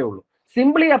മാത്രമേ ഉള്ളൂ.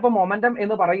 സിംപ്ലി അപ്പൊ മൊമെന്റം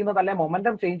എന്ന് പറയുന്നത്, അല്ലെ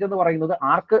മൊമെന്റം ചേഞ്ച് എന്ന് പറയുന്നത്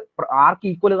ആർക്ക്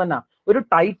ഈക്വൽ തന്നെ, ഒരു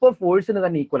ടൈപ്പ് ഓഫ് ഫോഴ്സിന്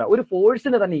തന്നെ ഈക്വല, ഒരു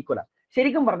ഫോഴ്സിന് തന്നെ ഈക്വല.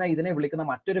 ശരിക്കും പറഞ്ഞാൽ ഇതിനെ വിളിക്കുന്ന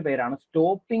മറ്റൊരു പേരാണ്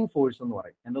സ്റ്റോപ്പിംഗ് ഫോഴ്സ് എന്ന്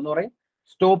പറയും. എന്തെന്ന് പറയും?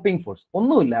 Stopping force.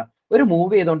 ഒന്നുമില്ല, ഒരു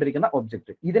മൂവ് ചെയ്തുകൊണ്ടിരിക്കുന്ന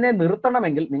ഒബ്ജക്ട്, ഇതിനെ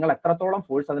നിർത്തണമെങ്കിൽ നിങ്ങൾ എത്രത്തോളം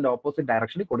ഫോഴ്സ് അതിന്റെ ഓപ്പോസിറ്റ്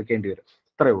ഡയറക്ഷനിൽ കൊടുക്കേണ്ടി വരും.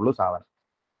 ഇത്രയേ ഉള്ളൂ സാധനം.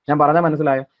 ഞാൻ പറഞ്ഞാൽ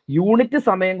മനസ്സിലായോ? യൂണിറ്റ്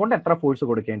സമയം കൊണ്ട് എത്ര ഫോഴ്സ്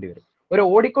കൊടുക്കേണ്ടി വരും. ഒരു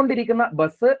ഓടിക്കൊണ്ടിരിക്കുന്ന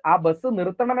ബസ്, ആ ബസ്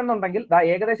നിർത്തണമെന്നുണ്ടെങ്കിൽ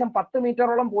ഏകദേശം 10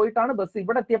 മീറ്ററോളം പോയിട്ടാണ് ബസ്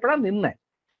ഇവിടെ എത്തിയപ്പോഴാണ് നിന്നേ.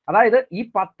 അതായത് ഈ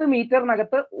 10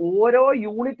 മീറ്ററിനകത്ത് ഓരോ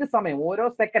യൂണിറ്റ് സമയം, ഓരോ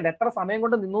സെക്കൻഡ് എത്ര സമയം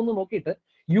കൊണ്ട് നിന്നു എന്ന് നോക്കിയിട്ട്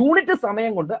യൂണിറ്റ്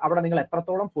സമയം കൊണ്ട് അവിടെ നിങ്ങൾ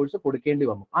എത്രത്തോളം ഫോഴ്സ് കൊടുക്കേണ്ടി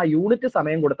വന്നു. ആ യൂണിറ്റ്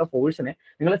സമയം കൊടുത്ത ഫോഴ്സിനെ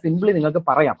നിങ്ങൾ സിംപ്ലി നിങ്ങൾക്ക്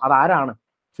പറയാം അതാരാണ്.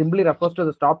 Simply refers to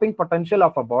the stopping potential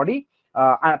of A body.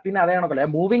 പിന്നെ അതേ കണക്കല്ലേ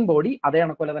മൂവിംഗ് ബോഡി, അതേ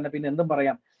കണക്കല്ലേ തന്നെ പിന്നെ എന്തും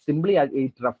പറയാം, simply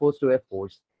it refers to A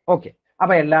force. Okay,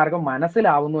 അപ്പൊ എല്ലാവർക്കും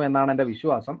മനസ്സിലാവുന്നു എന്നാണ് എന്റെ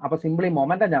വിശ്വാസം. അപ്പൊ സിംപ്ലി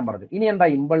മൊമെന്റം ഞാൻ പറഞ്ഞു. ഇനി എന്താ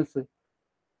ഇമ്പൾസ്?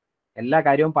 എല്ലാ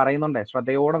കാര്യവും പറയുന്നുണ്ടേ,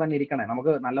 ശ്രദ്ധയോടെ തന്നെ ഇരിക്കണേ.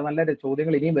 നമുക്ക് നല്ല നല്ല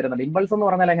ചോദ്യങ്ങൾ ഇനിയും വരുന്നുണ്ട്. ഇമ്പൾസ് എന്ന്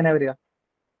പറഞ്ഞാൽ എങ്ങനെ വരിക?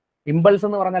 ഇമ്പൾസ്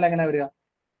എന്ന് പറഞ്ഞാൽ എങ്ങനെ വരിക?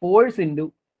 Force into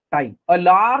time. A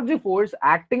large force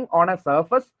acting on A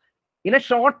surface in A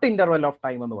short interval of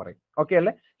time എന്ന് പറയും. ഓക്കെ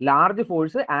അല്ലേ? Large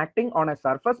force acting on A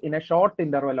surface in A short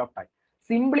interval of time.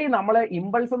 Simply നമ്മൾ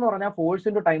impulse എന്ന് പറഞ്ഞാൽ force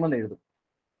into time എന്ന് എഴുതും,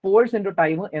 force into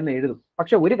time എന്ന് എഴുതും.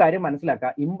 പക്ഷെ ഒരു കാര്യം മനസ്സിലാക്കുക,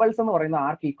 ഇമ്പൾസ് എന്ന് പറയുന്ന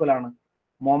ആർക്ക് ഈക്വൽ ആണ്?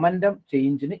 മൊമെന്റം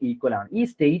ചേഞ്ചിന് ഈക്വൽ ആണ്. ഈ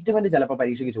സ്റ്റേറ്റ്മെന്റ് ചിലപ്പോൾ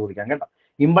പരീക്ഷയ്ക്ക് ചോദിക്കാം കേട്ടോ.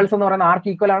 ഇമ്പൾസ് എന്ന് പറയുന്ന ആർക്ക്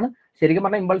ഈക്വൽ ആണ്? ശരിക്കും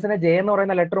പറഞ്ഞാൽ ഇമ്പൾസിനെ ജെ എന്ന്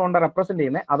പറയുന്ന ലെറ്റർ കൊണ്ട് റെപ്രസെന്റ്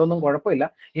ചെയ്യുന്നത്, അതൊന്നും കുഴപ്പമില്ല.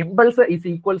 ഇമ്പൾസ് ഈസ്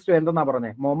ഈക്വൽസ് ടു എന്തെന്നാ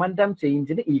പറഞ്ഞത്? മൊമെന്റം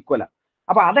ചേഞ്ചിന് ഈക്വൽ ആണ്.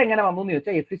 അപ്പൊ അതെങ്ങനെ വന്നു എന്ന്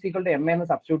ചോദിച്ചാൽ F is equal to ma എന്ന്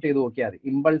സബ്സ്റ്റിറ്റ്യൂട്ട് ചെയ്ത് നോക്കിയാൽ മതി.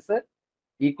 Impulse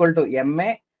equal to ma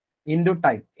into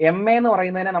time. ma എന്ന്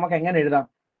പറയുന്നതിനെ നമുക്ക് എങ്ങനെ എഴുതാം?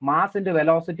 Mass into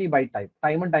velocity by time.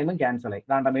 ടൈമും ക്യാൻസൽ ആയി.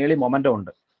 അതാണ്ട് മേളിൽ മൊമെന്റം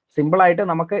ഉണ്ട്. സിമ്പിൾ ആയിട്ട്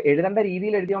നമുക്ക് എഴുതേണ്ട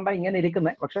രീതിയിൽ എഴുതിയോണ്ടാണ് ഇങ്ങനെ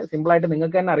ഇരിക്കുന്നത്. പക്ഷെ സിമ്പിൾ ആയിട്ട്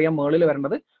നിങ്ങൾക്ക് തന്നെ അറിയാം മേളിൽ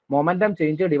വരേണ്ടത് momentum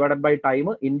change divided by time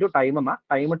into time എന്നാ.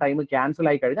 ടൈം ക്യാൻസൽ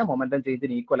ആയി കഴിഞ്ഞാൽ മൊമെന്റം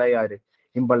ചേഞ്ചിന് ഈക്വൽ ആയി ആര്?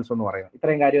 ഇമ്പൾസ് എന്ന് പറയുന്നത്.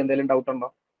 ഇത്രയും കാര്യം എന്തെങ്കിലും ഡൗട്ട് ഉണ്ടോ?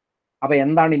 അപ്പൊ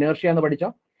എന്താണ് ഇനേർഷ്യ എന്ന്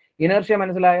പഠിച്ചോ? ഇനേർഷ്യ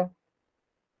മനസ്സിലായോ?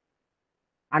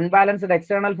 അൺബാലൻസ്ഡ്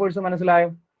എക്സ്റ്റേണൽ ഫോഴ്സ്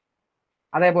മനസ്സിലായോ?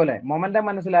 അതേപോലെ മൊമെന്റം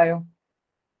മനസ്സിലായോ?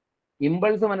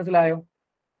 ഇമ്പൾസ് മനസ്സിലായോ?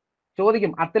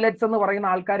 ചോദിക്കും, അത്ലറ്റ്സ് എന്ന് പറയുന്ന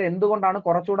ആൾക്കാർ എന്തുകൊണ്ടാണ്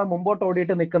കുറച്ചുകൂടെ മുമ്പോട്ട്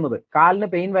ഓടിയിട്ട് നിൽക്കുന്നത്? കാലിന്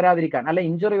പെയിൻ വരാതിരിക്കാൻ, അല്ലെ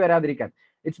ഇഞ്ചുറി വരാതിരിക്കാൻ.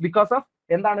 ഇറ്റ്സ് ബിക്കോസ് ഓഫ്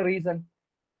എന്താണ് റീസൺ?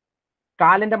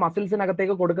 കാലിന്റെ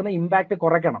മസിൽസിനകത്തേക്ക് കൊടുക്കുന്ന ഇമ്പാക്ട്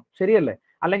കുറയ്ക്കണം, ശരിയല്ലേ?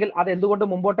 അല്ലെങ്കിൽ അത് എന്തുകൊണ്ട്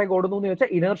മുമ്പോട്ടേക്ക് ഓടുന്നു എന്ന്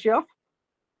ചോദിച്ചാൽ ഇനേർഷ്യ ഓഫ്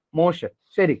മോഷൻ.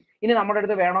 ശരി, ഇനി നമ്മുടെ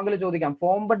അടുത്ത് വേണമെങ്കിൽ ചോദിക്കാം,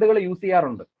 ഫോം ബെഡുകൾ യൂസ്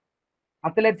ചെയ്യാറുണ്ട്.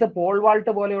 അത്ലറ്റ്സ് പോൾ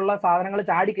വാൾട്ട് പോലെയുള്ള സാധനങ്ങൾ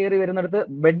ചാടി കയറി വരുന്നിടത്ത്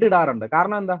ബെഡ് ഇടാറുണ്ട്.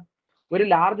 കാരണം എന്താ? ഒരു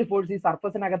ലാർജ് ഫോഴ്സ് ഈ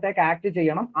സർഫസിനകത്തേക്ക് ആക്ട്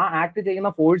ചെയ്യണം. ആ ആക്ട് ചെയ്യുന്ന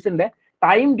ഫോഴ്സിന്റെ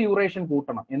ടൈം ഡ്യൂറേഷൻ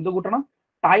കൂട്ടണം. എന്ത് കൂട്ടണം?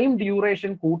 ടൈം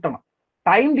ഡ്യൂറേഷൻ കൂട്ടണം.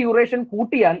 ടൈം ഡ്യൂറേഷൻ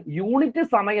കൂട്ടിയാൽ യൂണിറ്റ്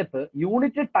സമയത്ത്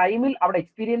യൂണിറ്റ് ടൈമിൽ അവിടെ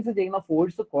എക്സ്പീരിയൻസ് ചെയ്യുന്ന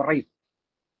ഫോഴ്സ് കുറയും.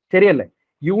 ശരിയല്ലേ?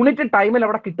 യൂണിറ്റ് ടൈമിൽ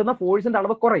അവിടെ കിട്ടുന്ന ഫോഴ്സിന്റെ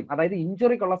അളവ് കുറയും. അതായത്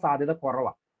ഇഞ്ചുറിക്കുള്ള സാധ്യത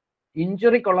കുറവാ.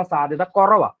 ഇഞ്ചുറിക്കുള്ള സാധ്യത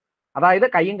കുറവാ. അതായത്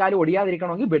കൈയും കാലും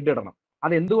ഒടിയാതിരിക്കണമെങ്കിൽ ബെഡ് ഇടണം.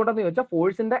 അത് എന്തുകൊണ്ടെന്ന് ചോദിച്ചാൽ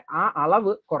ഫോഴ്സിന്റെ ആ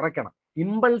അളവ് കുറയ്ക്കണം.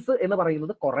 ഇമ്പൾസ് എന്ന്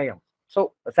പറയുന്നത് കുറയണം. So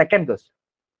second question,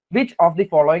 which of the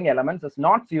following elements is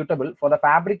not suitable for the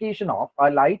fabrication of a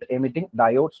light emitting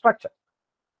diode structure?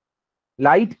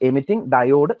 Light emitting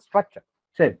diode structure.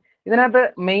 ശരി, ഇതിനകത്ത്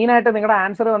മെയിൻ ആയിട്ട് നിങ്ങളുടെ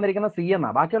ആൻസർ വന്നിരിക്കുന്ന സി എന്നാ.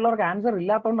 ബാക്കിയുള്ളവർക്ക് ആൻസർ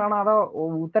ഇല്ലാത്തതുകൊണ്ടാണോ അതോ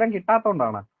ഉത്തരം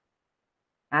കിട്ടാത്തതുകൊണ്ടാണോ?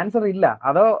 ആൻസർ ഇല്ല,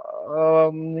 അതോ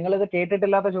നിങ്ങളിത്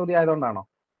കേട്ടിട്ടില്ലാത്ത ചോദ്യം ആയതുകൊണ്ടാണോ?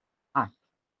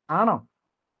 ആണോ?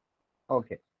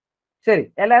 ഓക്കെ, ശരി,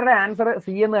 എല്ലാവരുടെ ആൻസർ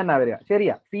സി എന്ന് തന്നെ വരിക.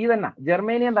 ശരിയാ, സി തന്നെ,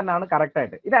 ജർമേനിയം തന്നെയാണ് കറക്റ്റ്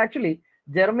ആയിട്ട്. ഇത് ആക്ച്വലി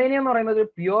ജർമേനിയം എന്ന് പറയുന്നത് ഒരു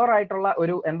പ്യുവർ ആയിട്ടുള്ള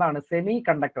ഒരു എന്താണ് സെമി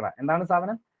കണ്ടക്ടർ. എന്താണ്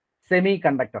സാധനം? Semi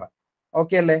conductor.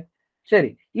 ഓക്കെ അല്ലേ? ശരി,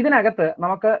 ഇതിനകത്ത്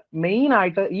നമുക്ക് മെയിൻ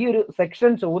ആയിട്ട് ഈ ഒരു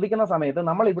സെക്ഷൻ ചോദിക്കുന്ന സമയത്ത്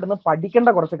നമ്മൾ ഇവിടുന്ന് പഠിക്കേണ്ട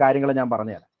കുറച്ച് കാര്യങ്ങൾ ഞാൻ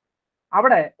പറഞ്ഞുതരാം.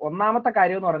 അവിടെ ഒന്നാമത്തെ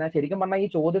കാര്യം എന്ന് പറഞ്ഞാൽ, ശരിക്കും പറഞ്ഞാൽ ഈ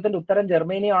ചോദ്യത്തിന്റെ ഉത്തരം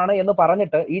ജർമേനിയം ആണ് എന്ന്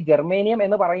പറഞ്ഞിട്ട് ഈ ജർമേനിയം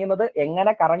എന്ന് പറയുന്നത്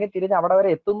എങ്ങനെ കറങ്ങി തിരിഞ്ഞ് അവിടെ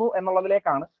വരെ എത്തുന്നു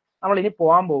എന്നുള്ളതിലേക്കാണ് നമ്മൾ ഇനി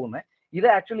പോകാൻ പോകുന്നത്. ഇത്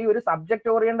ആക്ച്വലി ഒരു സബ്ജക്ട്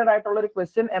ഓറിയന്റഡ് ആയിട്ടുള്ള ഒരു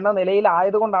ക്വസ്റ്റ്യൻ എന്ന നിലയിൽ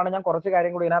ആയതുകൊണ്ടാണ് ഞാൻ കുറച്ച്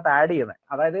കാര്യം കൂടി ഇതിനകത്ത് ആഡ് ചെയ്യുന്നത്.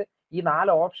 അതായത് ഈ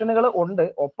 4 ഓപ്ഷനുകൾ ഉണ്ട്,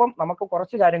 ഒപ്പം നമുക്ക്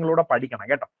കുറച്ച് കാര്യങ്ങളൂടെ പഠിക്കണം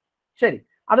കേട്ടോ. ശരി,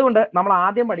 അതുകൊണ്ട് നമ്മൾ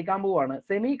ആദ്യം പഠിക്കാൻ പോവുകയാണ്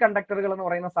സെമി കണ്ടക്ടറുകൾ എന്ന്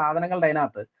പറയുന്ന സാധനങ്ങളുടെ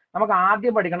അതിനകത്ത് നമുക്ക്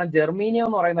ആദ്യം പഠിക്കണം ജർമീനിയം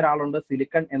എന്ന് പറയുന്ന ഒരാളുണ്ട്,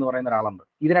 സിലിക്കൺ എന്ന് പറയുന്ന ഒരാളുണ്ട്.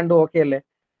 ഇത് രണ്ടും ഓക്കെ അല്ലേ?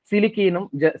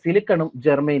 സിലിക്കണും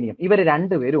ജർമേനിയം ഇവർ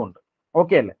രണ്ടുപേരും ഉണ്ട്.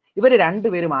 ഓക്കെ അല്ലേ? ഇവർ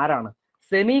രണ്ടുപേരും ആരാണ്?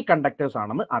 സെമി കണ്ടക്ടേഴ്സ്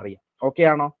ആണെന്ന് അറിയാം. ഓക്കെ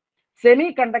ആണോ? സെമി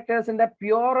കണ്ടക്ടേഴ്സിന്റെ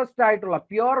പ്യൂറസ്റ്റ് ആയിട്ടുള്ള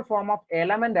പ്യൂർ ഫോം ഓഫ്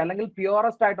എലമെന്റ് അല്ലെങ്കിൽ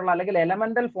പ്യൂറസ്റ്റ് ആയിട്ടുള്ള അല്ലെങ്കിൽ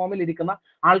എലമെന്റൽ ഫോമിൽ ഇരിക്കുന്ന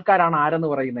ആൾക്കാരാണ് ആരെന്ന്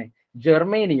പറയുന്നത്?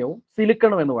 ജർമേനിയവും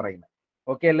സിലിക്കണും എന്ന് പറയുന്നത്.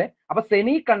 ഓക്കെ അല്ലേ? അപ്പൊ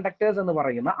സെമി കണ്ടക്ടേഴ്സ് എന്ന്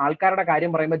പറയുന്ന ആൾക്കാരുടെ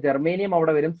കാര്യം പറയുമ്പോൾ ജർമേനിയം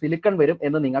അവിടെ വരും, സിലിക്കൺ വരും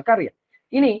എന്ന് നിങ്ങൾക്കറിയാം.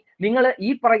 ഇനി നിങ്ങൾ ഈ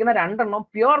പറയുന്ന രണ്ടെണ്ണം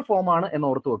പ്യുവർ ഫോം ആണ് എന്ന്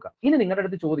ഓർത്തു വെക്കുക. ഇനി നിങ്ങളുടെ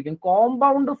അടുത്ത് ചോദിക്കും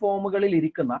കോമ്പൗണ്ട് ഫോമുകളിൽ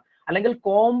ഇരിക്കുന്ന അല്ലെങ്കിൽ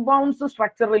കോമ്പൗണ്ട്സ്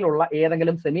സ്ട്രക്ചറിലുള്ള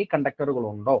ഏതെങ്കിലും സെമി കണ്ടക്ടറുകൾ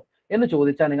ഉണ്ടോ എന്ന്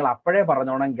ചോദിച്ചാൽ നിങ്ങൾ അപ്പോഴേ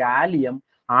പറഞ്ഞോണം ഗാലിയം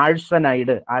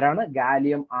ആഴ്സനൈഡ്. ആരാണ്?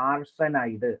 Gallium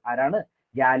arsenide. ആരാണ്?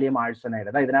 Gallium arsenide.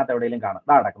 അതായത് ഇതിനകത്ത് എവിടെയെങ്കിലും കാണാം,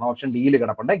 ഇതാ കിടക്കുന്ന ഓപ്ഷൻ ഡിയിൽ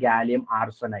കിടപ്പുണ്ട്, ഗാലിയം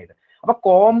ആർസനൈഡ്. അപ്പൊ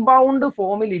കോമ്പൗണ്ട്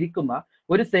ഫോമിൽ ഇരിക്കുന്ന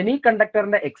ഒരു സെമി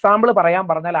കണ്ടക്ടറിന്റെ എക്സാമ്പിൾ പറയാൻ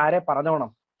പറഞ്ഞാൽ ആരെ പറഞ്ഞോണം?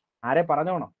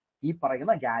 ഈ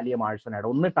പറയുന്ന ഗാലിയം ആഴ്സനൈഡ്.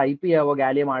 ഒന്ന് ടൈപ്പ് ചെയ്യാവോ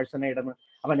ഗാലിയം ആഴ്സനൈഡ് എന്ന്?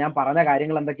 അപ്പൊ ഞാൻ പറഞ്ഞ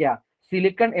കാര്യങ്ങൾ എന്തൊക്കെയാ?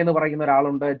 സിലിക്കൺ എന്ന് പറയുന്ന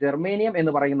ഒരാളുണ്ട്, ജർമേനിയം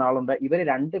എന്ന് പറയുന്ന ആളുണ്ട്. ഇവർ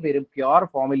രണ്ടുപേരും പ്യുവർ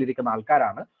ഫോമിൽ ഇരിക്കുന്ന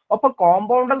ആൾക്കാരാണ്. ഒപ്പം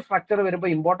കോമ്പൗണ്ടൽ സ്ട്രക്ചർ വരുമ്പോൾ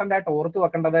ഇമ്പോർട്ടന്റ് ആയിട്ട് ഓർത്തു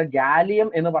വെക്കേണ്ടത് ഗാലിയം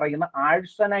എന്ന് പറയുന്ന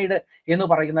ആഴ്സനൈഡ് എന്ന്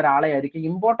പറയുന്ന ഒരാളെ ആയിരിക്കും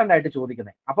ഇമ്പോർട്ടന്റ് ആയിട്ട്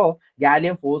ചോദിക്കുന്നത്. അപ്പോ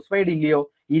ഗാലിയം ഫോസ്ഫൈഡ് ഇല്ലയോ,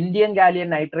 ഇന്ത്യൻ ഗാലിയം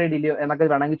നൈട്രേറ്റ് ഇല്ലയോ എന്നൊക്കെ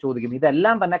വേണമെങ്കിൽ ചോദിക്കും.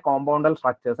 ഇതെല്ലാം തന്നെ കോമ്പൗണ്ടൽ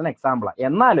സ്ട്രക്ചേഴ്സിന് എക്സാമ്പിളാണ്.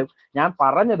 എന്നാലും ഞാൻ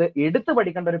പറഞ്ഞത് എടുത്തു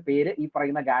പഠിക്കേണ്ട ഒരു പേര് ഈ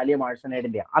പറയുന്ന ഗാലിയം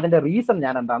ആഴ്സനൈഡിന്റെ. അതിന്റെ റീസൺ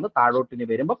ഞാൻ എന്താണെന്ന് താഴോട്ടിന്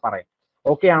വരുമ്പോൾ പറയാം.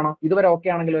 ഓക്കെ ആണോ? ഇതുവരെ ഓക്കെ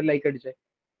ആണെങ്കിൽ ഒരു ലൈക്ക് അടിച്ചേ.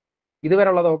 ഇതുവരെ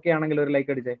ഉള്ളത് ഓക്കെ ആണെങ്കിൽ ഒരു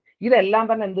ലൈക്ക് അടിച്ചേ. ഇതെല്ലാം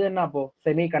തന്നെ എന്ത് തന്നെ അപ്പോ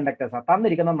സെമി കണ്ടക്ടേഴ്സ് ആണ്.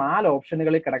 തന്നിരിക്കുന്ന 4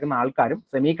 ഓപ്ഷനുകളിൽ കിടക്കുന്ന ആൾക്കാരും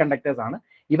സെമി കണ്ടക്ടേഴ്സ് ആണ്.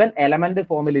 ഇവൻ എലമെന്റ്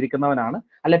ഫോമിൽ ഇരിക്കുന്നവനാണ്,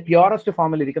 അല്ലെ പ്യൂറസ്റ്റ്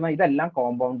ഫോമിൽ ഇരിക്കുന്ന, ഇതെല്ലാം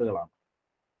കോമ്പൗണ്ടുകളാണ്.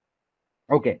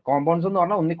 ഓക്കെ, കോമ്പൗണ്ട്സ് എന്ന്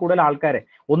പറഞ്ഞാൽ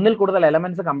ഒന്നിൽ കൂടുതൽ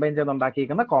എലമെന്റ്സ് കമ്പൈൻ ചെയ്ത്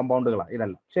ഉണ്ടാക്കിയിരിക്കുന്ന കോമ്പൗണ്ടുകളാണ്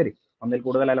ഇതെല്ലാം. ശരി, ഒന്നിൽ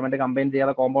കൂടുതൽ എലമെന്റ് കമ്പൈൻ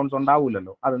ചെയ്യാതെ കോമ്പൗണ്ട്സ്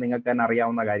ഉണ്ടാവില്ലല്ലോ, അത് നിങ്ങൾക്ക് തന്നെ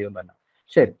അറിയാവുന്ന കാര്യം തന്നെ.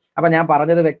 ശരി, അപ്പൊ ഞാൻ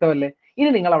പറഞ്ഞത് വ്യക്തമല്ലേ? ഇനി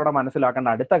നിങ്ങൾ അവിടെ മനസ്സിലാക്കേണ്ട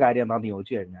അടുത്ത കാര്യം എന്താണെന്ന്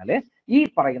ചോദിച്ചു കഴിഞ്ഞാൽ ഈ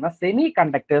പറയുന്ന സെമി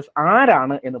കണ്ടക്ടേഴ്സ്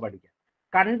ആരാണ് എന്ന് പഠിക്കാം.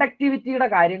 കണ്ടക്ടിവിറ്റിയുടെ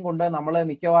കാര്യം കൊണ്ട് നമ്മൾ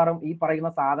മിക്കവാറും ഈ പറയുന്ന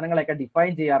സാധനങ്ങളൊക്കെ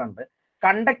ഡിഫൈൻ ചെയ്യാറുണ്ട്.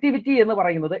 കണ്ടക്ടിവിറ്റി എന്ന്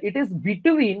പറയുന്നത് it is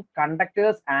between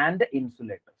conductors and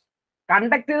insulators.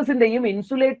 കണ്ടക്ടേഴ്സിന്റെയും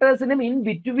ഇൻസുലേറ്റേഴ്സിനും in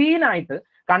between ആയിട്ട്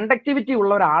കണ്ടക്ടിവിറ്റി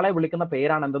ഉള്ള ഒരാളെ വിളിക്കുന്ന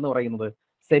പേരാണ് എന്തെന്ന് പറയുന്നത്?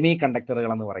 സെമി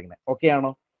കണ്ടക്ടറുകൾ എന്ന് പറയുന്നത്. ഓക്കെ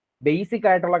ആണോ? ബേസിക്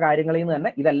ആയിട്ടുള്ള കാര്യങ്ങളിൽ നിന്ന് തന്നെ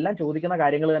ഇതെല്ലാം ചോദിക്കുന്ന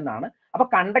കാര്യങ്ങൾ തന്നെയാണ്. അപ്പൊ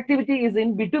conductivity is in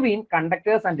between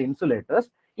conductors and insulators.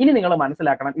 ഇനി നിങ്ങൾ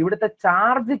മനസ്സിലാക്കണം, ഇവിടുത്തെ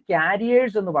ചാർജ്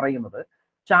ക്യാരിയേഴ്സ് എന്ന്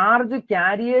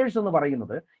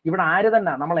പറയുന്നത് ഇവിടെ ആര്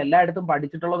തന്നെ നമ്മൾ എല്ലായിടത്തും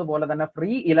പഠിച്ചിട്ടുള്ളത് പോലെ തന്നെ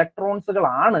ഫ്രീ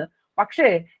ഇലക്ട്രോൺസുകളാണ്. പക്ഷേ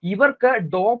ഇവർക്ക്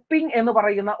ഡോപ്പിംഗ് എന്ന്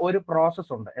പറയുന്ന ഒരു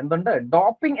പ്രോസസ് ഉണ്ട്. എന്തുണ്ട്?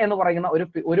 ഡോപ്പിംഗ് എന്ന് പറയുന്ന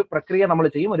ഒരു പ്രക്രിയ നമ്മൾ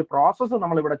ചെയ്യും, ഒരു പ്രോസസ്സ്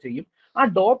നമ്മൾ ഇവിടെ ചെയ്യും. ആ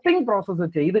ഡോപ്പിംഗ് പ്രോസസ്സ്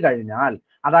ചെയ്തു കഴിഞ്ഞാൽ,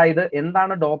 അതായത്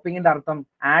എന്താണ് ഡോപ്പിങ്ങിന്റെ അർത്ഥം?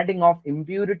 ആഡിങ് ഓഫ്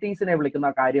ഇംപ്യൂരിറ്റീസിനെ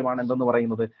വിളിക്കുന്ന കാര്യമാണ് എന്തെന്ന്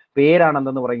പറയുന്നത്, പേരാണ്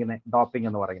എന്തെന്ന് പറയുന്നത്, ഡോപ്പിംഗ്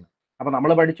എന്ന് പറയുന്നത്. അപ്പൊ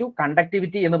നമ്മൾ പഠിച്ചു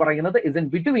കണ്ടക്ടിവിറ്റി എന്ന് പറയുന്നത് is in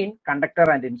between conductor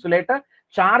and insulator.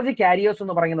 Charge carriers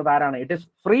എന്ന് പറയുന്നത് ആരാണ്? It is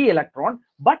free electron.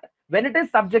 But when it is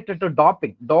subjected to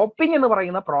doping എന്ന്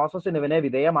പറയുന്ന പ്രോസസ്സിന് ഇവനെ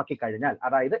വിധേയമാക്കി കഴിഞ്ഞാൽ,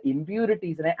 അതായത്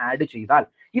ഇംപ്യൂരിറ്റീസിനെ ആഡ് ചെയ്താൽ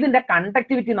ഇതിന്റെ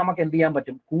കണ്ടക്ടിവിറ്റി നമുക്ക് എന്ത് ചെയ്യാൻ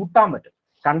പറ്റും? കൂട്ടാൻ പറ്റും.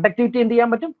 കണ്ടക്ടിവിറ്റി എന്ത് ചെയ്യാൻ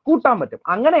പറ്റും? കൂട്ടാൻ പറ്റും.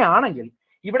 അങ്ങനെയാണെങ്കിൽ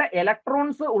ഇവിടെ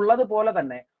ഇലക്ട്രോൺസ് ഉള്ളതുപോലെ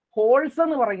തന്നെ ഹോൾസ്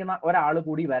എന്ന് പറയുന്ന ഒരാൾ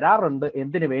കൂടി വരാറുണ്ട്.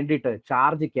 എന്തിനു വേണ്ടിയിട്ട്?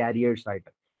 ചാർജ് ക്യാരിയേഴ്സ് ആയിട്ട്.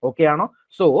 ഓക്കെ ആണോ?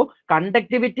 സോ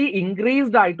കണ്ടക്ടിവിറ്റി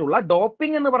ഇൻക്രീസ്ഡ് ആയിട്ടുള്ള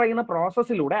ഡോപ്പിംഗ് എന്ന് പറയുന്ന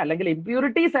പ്രോസസ്സിലൂടെ അല്ലെങ്കിൽ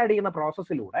ഇംപ്യൂരിറ്റീസ് ആഡ് ചെയ്യുന്ന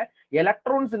പ്രോസസ്സിലൂടെ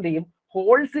ഇലക്ട്രോൺസിന്റെയും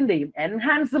ഹോൾസിന്റെയും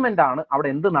എൻഹാൻസ്മെന്റ് ആണ് അവിടെ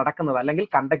എന്ത് നടക്കുന്നത്, അല്ലെങ്കിൽ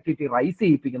കണ്ടക്ടിവിറ്റി റൈസ്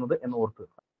ചെയ്യിപ്പിക്കുന്നത് എന്ന് ഓർത്ത്.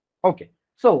 ഓക്കെ,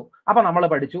 സോ അപ്പൊ നമ്മൾ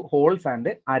പഠിച്ചു ഹോൾസ്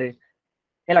ആൻഡ് ആര്,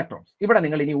 ഇലക്ട്രോൺസ്. ഇവിടെ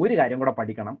നിങ്ങൾ ഇനി ഒരു കാര്യം കൂടെ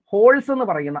പഠിക്കണം. ഹോൾസ് എന്ന്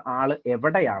പറയുന്ന ആള്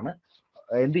എവിടെയാണ്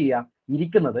എന്ത് ചെയ്യുക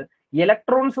ഇരിക്കുന്നത്,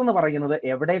 ഇലക്ട്രോൺസ് എന്ന് പറയുന്നത്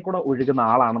എവിടെ കൂടെ ഒഴുകുന്ന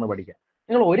ആളാണെന്ന് പഠിക്കുക.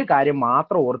 നിങ്ങൾ ഒരു കാര്യം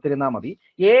മാത്രം ഓർത്തിരുന്നാൽ മതി.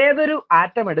 ഏതൊരു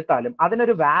ആറ്റം എടുത്താലും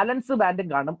അതിനൊരു വാലൻസ് ബാൻഡും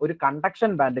കാണും, ഒരു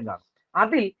കണ്ടക്ഷൻ ബാൻഡും കാണും.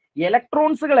 അതിൽ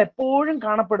ഇലക്ട്രോൺസുകൾ എപ്പോഴും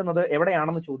കാണപ്പെടുന്നത്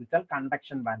എവിടെയാണെന്ന് ചോദിച്ചാൽ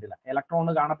കണ്ടക്ഷൻ ബാൻഡിലാണ്. ഇലക്ട്രോൺ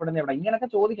കാണപ്പെടുന്നത് എവിടെ, ഇങ്ങനെയൊക്കെ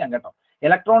ചോദിക്കാം കേട്ടോ.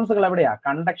 ഇലക്ട്രോൺസുകൾ എവിടെയാ,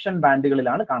 കണ്ടക്ഷൻ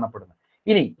ബാൻഡുകളിലാണ് കാണപ്പെടുന്നത്.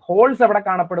 ഇനി ഹോൾസ് എവിടെ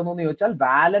കാണപ്പെടുന്നു എന്ന് ചോദിച്ചാൽ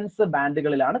വാലൻസ്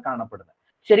ബാൻഡുകളിലാണ് കാണപ്പെടുന്നത്.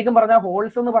 ശരിക്കും പറഞ്ഞാൽ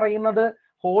ഹോൾസ് എന്ന്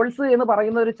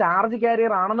പറയുന്ന ഒരു ചാർജ്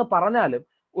കാരിയർ ആണെന്ന് പറഞ്ഞാലും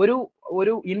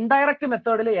ഒരു ഇൻഡയറക്റ്റ്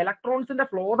മെത്തേഡിൽ ഇലക്ട്രോൺസിന്റെ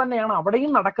ഫ്ലോ തന്നെയാണ്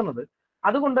അവിടെയും നടക്കുന്നത്.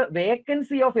 അതുകൊണ്ട്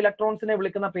വേക്കൻസി ഓഫ് ഇലക്ട്രോൺസിനെ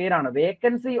വിളിക്കുന്ന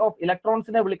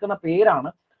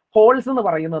പേരാണ് ഹോൾസ് എന്ന്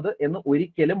പറയുന്നത് എന്ന്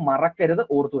ഒരിക്കലും മറക്കരുത്,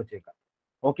 ഓർത്തു വെച്ചേക്കാം.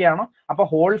 ഓക്കെ ആണോ? അപ്പൊ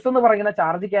ഹോൾസ് എന്ന് പറയുന്ന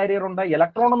ചാർജ് കാരിയർ ഉണ്ട്,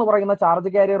 ഇലക്ട്രോൺ എന്ന് പറയുന്ന ചാർജ്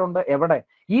കാരിയർ ഉണ്ട്. എവിടെ,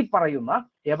 ഈ പറയുന്ന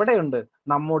എവിടെയുണ്ട്,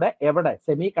 നമ്മുടെ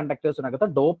സെമി കണ്ടക്ടേഴ്സിനകത്ത്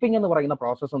ഡോപ്പിംഗ് എന്ന് പറയുന്ന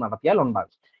പ്രോസസ്സ് നടത്തിയാൽ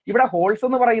ഉണ്ടാകും. ഇവിടെ ഹോൾസ്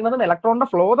എന്ന് പറയുന്നത് ഇലക്ട്രോണിന്റെ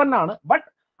ഫ്ലോ തന്നെയാണ്. ബട്ട്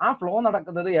ആ ഫ്ലോ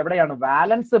നടക്കുന്നത് എവിടെയാണ്,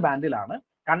 വാലൻസ് ബാൻഡിലാണ്.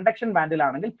 കണ്ടക്ഷൻ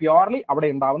ബാൻഡിലാണെങ്കിൽ പ്യോർലി അവിടെ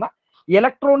ഉണ്ടാവുന്ന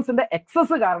ഇലക്ട്രോൺസിന്റെ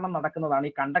എക്സസ് കാരണം നടക്കുന്നതാണ്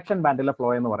ഈ കണ്ടക്ഷൻ ബാൻഡിലെ ഫ്ലോ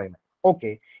എന്ന് പറയുന്നത്. ഓക്കെ,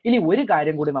 ഇനി ഒരു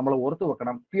കാര്യം കൂടി നമ്മൾ ഓർത്തു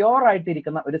വെക്കണം. പ്യോർ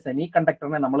ആയിട്ടിരിക്കുന്ന ഒരു സെമി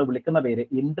കണ്ടക്ടറിനെ നമ്മൾ വിളിക്കുന്ന പേര്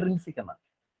ഇൻട്രിൻസിക് എന്നാണ്.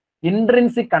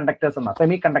 ഇൻട്രിൻസിക് കണ്ടക്ടേഴ്സ് എന്ന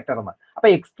സെമി കണ്ടക്ടർ എന്ന്. അപ്പൊ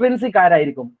എക്സ്ട്രിൻസിക്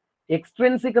ആരായിരിക്കും,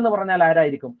 എക്സ്ട്രിൻസിക് എന്ന് പറഞ്ഞാൽ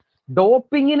ആരായിരിക്കും,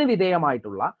 ഡോപ്പിങ്ങിന്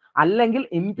വിധേയമായിട്ടുള്ള അല്ലെങ്കിൽ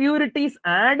ഇംപ്യൂരിറ്റീസ്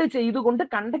ആഡ് ചെയ്തുകൊണ്ട്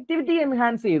കണ്ടക്ടിവിറ്റി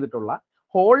എൻഹാൻസ് ചെയ്തിട്ടുള്ള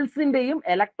ഹോൾസിന്റെയും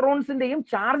ഇലക്ട്രോൺസിന്റെയും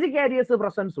ചാർജ് കാരിയേഴ്സ്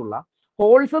പ്രസൻസ് ഉള്ള.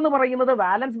 ഹോൾസ് എന്ന് പറയുന്നത്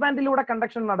വാലൻസ് ബാൻഡിലൂടെ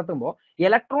കണ്ടക്ഷൻ നടത്തുമ്പോൾ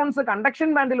ഇലക്ട്രോൺസ് കണ്ടക്ഷൻ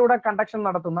ബാൻഡിലൂടെ കണ്ടക്ഷൻ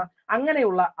നടത്തുന്ന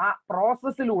അങ്ങനെയുള്ള ആ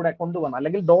പ്രോസസ്സിലൂടെ കൊണ്ടുവന്ന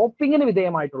അല്ലെങ്കിൽ ഡോപ്പിങ്ങിന്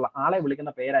വിധേയമായിട്ടുള്ള ആളെ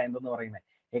വിളിക്കുന്ന പേരാ എന്തെന്ന് പറയുന്നത്,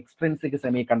 എക്സ്ട്രിൻസിക്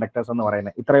സെമി കണ്ടക്ടേഴ്സ് എന്ന്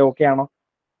പറയുന്നത്. ഇത്രയും ഓക്കെ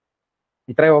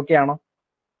ആണോ?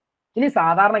 ഇനി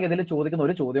സാധാരണഗതിയിൽ ചോദിക്കുന്ന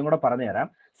ഒരു ചോദ്യം കൂടെ പറഞ്ഞു തരാം.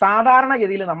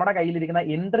 സാധാരണഗതിയിൽ നമ്മുടെ കയ്യിലിരിക്കുന്ന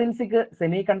ഇൻട്രിൻസിക്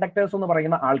സെമി കണ്ടക്ടേഴ്സ് എന്ന്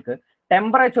പറയുന്ന ആൾക്ക്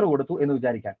ടെമ്പറേച്ചർ കൊടുത്തു എന്ന്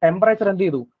വിചാരിക്കാം. ടെമ്പറേച്ചർ എന്ത്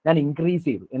ചെയ്തു, ഞാൻ ഇൻക്രീസ്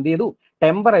ചെയ്തു.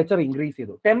 ടെമ്പറേച്ചർ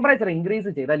ഇൻക്രീസ്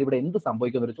ചെയ്താൽ ഇവിടെ എന്ത്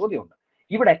സംഭവിക്കുന്ന ഒരു ചോദ്യമുണ്ട്.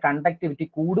 ഇവിടെ കണ്ടക്ടിവിറ്റി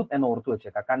കൂടും എന്ന് ഓർത്തു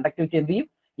വെച്ചേക്കാം. കണ്ടക്ടിവിറ്റി എന്ത് ചെയ്യും,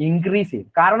 ഇൻക്രീസ് ചെയ്യും.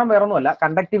 കാരണം വേറൊന്നുമല്ല,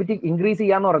 കണ്ടക്ടിവിറ്റി ഇൻക്രീസ്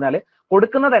ചെയ്യാന്ന് പറഞ്ഞാൽ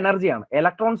കൊടുക്കുന്നത് എനർജിയാണ്.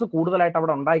 ഇലക്ട്രോൺസ് കൂടുതലായിട്ട്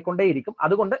അവിടെ ഉണ്ടായിക്കൊണ്ടേയിരിക്കും.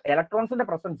 അതുകൊണ്ട് ഇലക്ട്രോൺസിന്റെ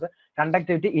പ്രസൻസ്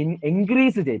കണ്ടക്ടിവിറ്റി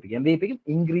ഇൻക്രീസ്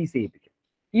ചെയ്യിപ്പിക്കും.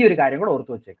 ഈ ഒരു കാര്യം കൂടെ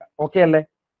ഓർത്തു വെച്ചേക്കാം. ഓക്കെ അല്ലേ?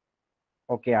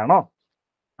 ഓക്കെ ആണോ?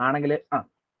 ആണെങ്കിൽ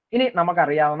ഇനി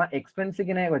നമുക്കറിയാവുന്ന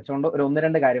എക്സ്ട്രിൻസിക്കിനെ വെച്ചുകൊണ്ട് ഒരു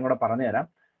 1-2 കാര്യം കൂടെ പറഞ്ഞു തരാം.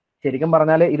 ശരിക്കും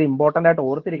പറഞ്ഞാൽ ഇത് ഇമ്പോർട്ടന്റ് ആയിട്ട്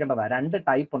ഓർത്തിരിക്കേണ്ടതാണ്. 2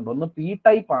 ടൈപ്പ് ഉണ്ട്. ഒന്ന് പി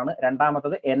ടൈപ്പ് ആണ്,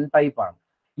 രണ്ടാമത്തത് എൻ ടൈപ്പ് ആണ്.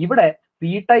 ഇവിടെ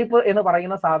പി ടൈപ്പ് എന്ന്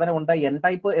പറയുന്ന സാധനമുണ്ട്. എൻ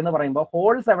ടൈപ്പ് എന്ന് പറയുമ്പോൾ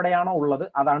ഹോൾസ് എവിടെയാണോ ഉള്ളത്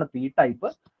അതാണ് പി ടൈപ്പ്.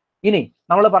 ഇനി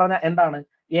നമ്മൾ പറഞ്ഞ എന്താണ്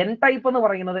എൻ ടൈപ്പ് എന്ന്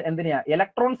പറയുന്നത്, എന്തിനാ,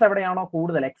 ഇലക്ട്രോൺസ് എവിടെയാണോ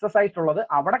കൂടുതൽ എക്സസ് ആയിട്ടുള്ളത്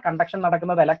അവിടെ കണ്ടക്ഷൻ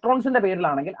നടക്കുന്നത് ഇലക്ട്രോൺസിന്റെ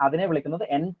പേരിലാണെങ്കിൽ അതിനെ വിളിക്കുന്നത്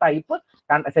എൻ ടൈപ്പ്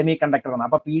സെമി കണ്ടക്ടർ ആണ്.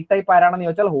 അപ്പൊ പി ടൈപ്പ് ആരാണെന്ന്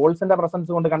ചോദിച്ചാൽ ഹോൾസിന്റെ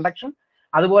പ്രസൻസ് കൊണ്ട് കണ്ടക്ഷൻ,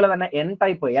 അതുപോലെ തന്നെ എൻ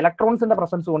ടൈപ്പ് ഇലക്ട്രോൺസിന്റെ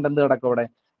പ്രസൻസ് കൊണ്ട് എന്ത് നടക്കും, ഇവിടെ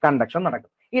കണ്ടക്ഷൻ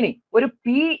നടക്കും. ഇനി ഒരു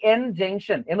പി എൻ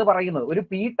ജംഗ്ഷൻ എന്ന് പറയുന്നത് ഒരു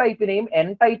പി ടൈപ്പിനെയും എൻ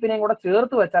ടൈപ്പിനെയും കൂടെ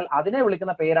ചേർത്ത് വെച്ചാൽ അതിനെ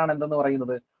വിളിക്കുന്ന പേരാണ് എന്തെന്ന്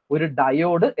പറയുന്നത്, ഒരു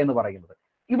ഡയോഡ് എന്ന് പറയുന്നത്.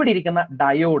 ഇവിടെ ഇരിക്കുന്ന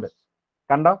ഡയോഡ്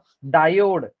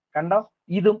കണ്ടോ,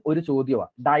 ഇതും ഒരു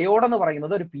ചോദ്യമാണ്. ഡയോഡ് എന്ന്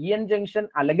പറയുന്നത് ഒരു പി എൻ ജംഗ്ഷൻ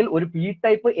അല്ലെങ്കിൽ ഒരു P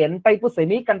type N type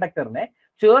semi കണ്ടക്ടറിനെ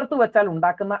ചേർത്ത് വെച്ചാൽ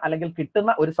ഉണ്ടാക്കുന്ന അല്ലെങ്കിൽ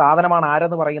കിട്ടുന്ന ഒരു സാധനമാണ്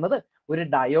ആരെന്ന് പറയുന്നത്, ഒരു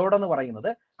ഡയോഡ് എന്ന് പറയുന്നത്.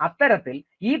 അത്തരത്തിൽ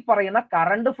ഈ പറയുന്ന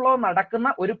കറണ്ട് ഫ്ലോ നടക്കുന്ന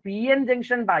ഒരു P N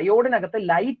junction ഡയോഡിനകത്ത്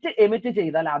light emit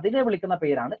ചെയ്താൽ അതിനെ വിളിക്കുന്ന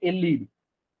പേരാണ് LED.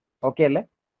 ഓക്കെ അല്ലേ?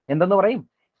 എന്തെന്ന് പറയും,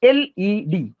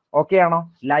 LED. ഓക്കെ ആണോ?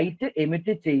 ലൈറ്റ്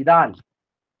എമിറ്റ്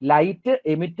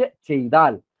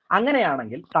ചെയ്താൽ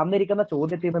അങ്ങനെയാണെങ്കിൽ തന്നിരിക്കുന്ന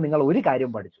ചോദ്യത്തിൽ നിന്ന് നിങ്ങൾ ഒരു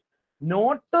കാര്യം പഠിച്ചു,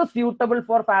 not suitable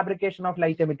for fabrication of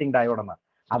light emitting diode എന്ന്.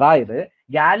 അതായത്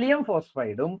ഗാലിയം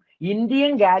ഫോസ്ഫൈഡും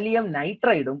ഇന്ത്യൻ ഗാലിയം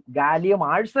നൈട്രൈഡും ഗാലിയം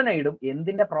ആഴ്സനൈഡും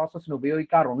എന്തിന്റെ പ്രോസസ്സിന്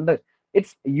ഉപയോഗിക്കാറുണ്ട്,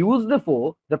 it's used for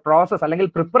the process അല്ലെങ്കിൽ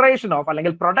പ്രിപ്പറേഷൻ ഓഫ്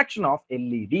അല്ലെങ്കിൽ പ്രൊഡക്ഷൻ ഓഫ്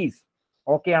LEDs.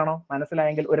 ഓക്കെ ആണോ?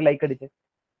 മനസ്സിലായെങ്കിൽ ഒരു ലൈക്ക് അടിച്ച്.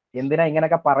 എന്തിനാ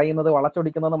ഇങ്ങനെയൊക്കെ പറയുന്നത്,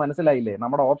 വളച്ചൊടിക്കുന്നത് മനസ്സിലായില്ലേ?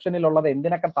 നമ്മുടെ ഓപ്ഷനിലുള്ളത്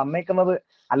എന്തിനൊക്കെ തന്നേക്കുന്നത്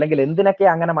അല്ലെങ്കിൽ എന്തിനൊക്കെ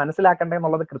അങ്ങനെ മനസ്സിലാക്കണ്ടേ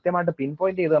എന്നുള്ളത് കൃത്യമായിട്ട് പിൻ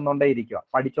പോയിന്റ് ചെയ്ത്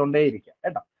പഠിച്ചോണ്ടേയിരിക്കുക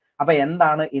കേട്ടോ. അപ്പൊ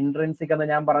എന്താണ് ഇൻട്രിൻസിക് എന്ന്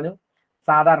ഞാൻ പറഞ്ഞു.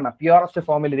 സാധാരണ പ്യൂറസ്റ്റ്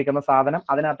ഫോമിൽ ഇരിക്കുന്ന സാധനം,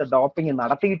 അതിനകത്ത് ഡോപ്പിംഗ്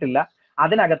നടത്തിയിട്ടില്ല.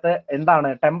 അതിനകത്ത് എന്താണ്,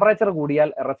 ടെമ്പറേച്ചർ കൂടിയാൽ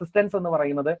റെസിസ്റ്റൻസ് എന്ന്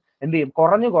പറയുന്നത് എന്ത് ചെയ്യും,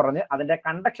 കുറഞ്ഞ് അതിന്റെ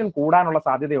കണ്ടക്ഷൻ കൂടാനുള്ള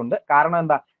സാധ്യതയുണ്ട്. കാരണം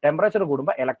എന്താ, ടെമ്പറേച്ചർ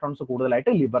കൂടുമ്പോൾ ഇലക്ട്രോൺസ്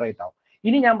കൂടുതലായിട്ട് ലിബറേറ്റ് ആവും.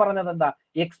 ഇനി ഞാൻ പറഞ്ഞത് എന്താ,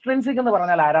 എക്സ്ട്രിൻസിക് എന്ന്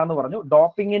പറഞ്ഞാൽ ആരാന്ന് പറഞ്ഞു,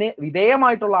 ഡോപ്പിങ്ങിന്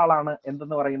വിധേയമായിട്ടുള്ള ആളാണ്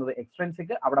എന്തെന്ന് പറയുന്നത്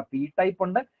എക്സ്ട്രിൻസിക്. അവിടെ പി ടൈപ്പ്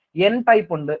ഉണ്ട്, എൻ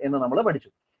ടൈപ്പ് ഉണ്ട് എന്ന് നമ്മൾ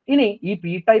പഠിച്ചു. ഇനി ഈ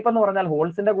പി ടൈപ്പ് എന്ന് പറഞ്ഞാൽ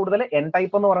ഹോൾസിന്റെ കൂടുതൽ, എൻ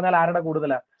ടൈപ്പ് എന്ന് പറഞ്ഞാൽ ആരുടെ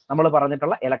കൂടുതലാണ്? നമ്മൾ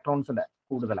പറഞ്ഞിട്ടുള്ള ഇലക്ട്രോൺസിന്റെ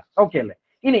കൂടുതലാണ്. ഓക്കെ അല്ലേ?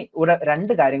 ഇനി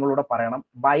രണ്ട് കാര്യങ്ങളൂടെ പറയണം.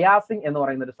 ബയാസിങ് എന്ന്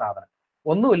പറയുന്ന ഒരു സാധനം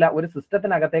ഒന്നുമില്ല, ഒരു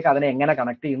സിസ്റ്റത്തിനകത്തേക്ക് അതിനെ എങ്ങനെ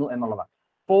കണക്ട് ചെയ്യുന്നു എന്നുള്ളതാണ്.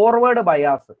 ഫോർവേഡ്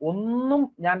ബയാസ് ഒന്നും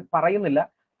ഞാൻ പറയുന്നില്ല.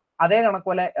 അതേ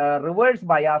കണക്കുപോലെ റിവേഴ്സ്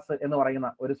ബയാസ് എന്ന് പറയുന്ന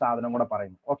ഒരു സാധനം കൂടെ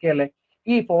പറയുന്നു. ഓക്കെ അല്ലേ?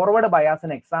 ഈ ഫോർവേഡ്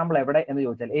ബയാസിന് എക്സാമ്പിൾ എവിടെ എന്ന്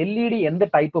ചോദിച്ചാൽ LED എന്ത്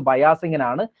ടൈപ്പ്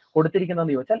ബയാസിങ്ങിനാണ്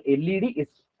കൊടുത്തിരിക്കുന്നതെന്ന് ചോദിച്ചാൽ LED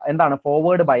എന്താണ്?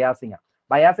 ഫോർവേഡ് ബയാസിംഗ് ആണ്.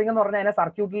 ബയാസിംഗ് എന്ന് പറഞ്ഞാൽ അതിനെ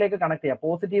സർക്യൂട്ടിലേക്ക് കണക്ട് ചെയ്യുക.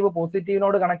 പോസിറ്റീവ്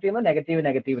പോസിറ്റീവിനോട് കണക്ട് ചെയ്യുന്നു, നെഗറ്റീവ്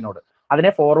നെഗറ്റീവിനോട്.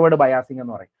 അതിനെ ഫോർവേഡ് ബയാസിംഗ്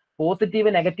എന്ന് പറയും. പോസിറ്റീവ്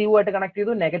നെഗറ്റീവുമായിട്ട് കണക്ട്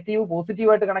ചെയ്തു, നെഗറ്റീവ്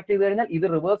പോസിറ്റീവായിട്ട് കണക്ട് ചെയ്ത് കഴിഞ്ഞാൽ ഇത്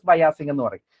റിവേഴ്സ് ബയാസിംഗ് എന്ന്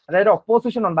പറയും. അതായത്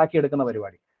ഒപ്പോസിഷൻ ഉണ്ടാക്കിയെടുക്കുന്ന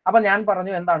പരിപാടി. അപ്പൊ ഞാൻ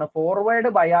പറഞ്ഞു എന്താണ് ഫോർവേഡ്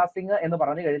ബയാസിംഗ് എന്ന്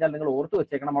പറഞ്ഞു കഴിഞ്ഞാൽ നിങ്ങൾ ഓർത്ത്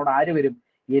വെച്ചേക്കണം, അവിടെ ആര് വരും?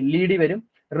 LED വരും.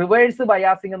 റിവേഴ്സ്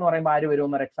ബയാസിംഗ് എന്ന് പറയുമ്പോൾ ആര് വരും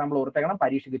എന്നൊരു എക്സാമ്പിൾ ഓർത്തേക്കണം.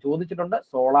 പരീക്ഷയ്ക്ക് ചോദിച്ചിട്ടുണ്ട്.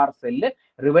 സോളാർ സെല്ല്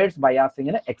റിവേഴ്സ്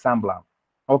ബയാസിംഗിന് എക്സാമ്പിൾ ആണ്.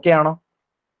 ഓക്കെ ആണോ?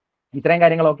 ഇത്രയും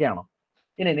കാര്യങ്ങൾ ഓക്കെ ആണോ?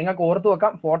 ഇനി നിങ്ങൾക്ക് ഓർത്തു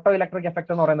വെക്കാം ഫോട്ടോ ഇലക്ട്രിക്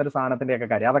എഫക്ട് എന്ന് പറയുന്ന ഒരു സാധനത്തിന്റെ ഒക്കെ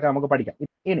കാര്യം, അതൊക്കെ നമുക്ക് പഠിക്കാം.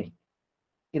 ഇനി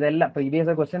ഇതെല്ലാം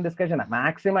പ്രീവിയസ് ക്വസ്റ്റ്യൻ ഡിസ്കഷനാണ്.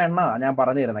 മാക്സിമം എണ്ണ ഞാൻ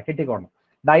പറഞ്ഞു തരുന്നത് കിട്ടിക്കോണം.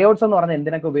 ഡയോഡ്സ് എന്ന് പറഞ്ഞാൽ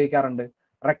എന്തിനൊക്കെ ഉപയോഗിക്കാറുണ്ട്?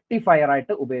 റെക്ടിഫയർ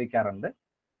ആയിട്ട് ഉപയോഗിക്കാറുണ്ട്.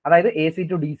 അതായത് AC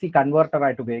to DC കൺവേർട്ടർ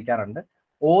ആയിട്ട് ഉപയോഗിക്കാറുണ്ട്.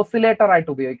 ഓസിലേറ്റർ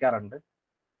ആയിട്ട് ഉപയോഗിക്കാറുണ്ട്.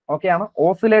 ഓക്കെ ആണോ?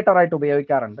 ഓസിലേറ്റർ ആയിട്ട്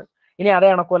ഉപയോഗിക്കാറുണ്ട്. ഇനി അതേ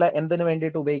കണക്കുപോലെ എന്തിനു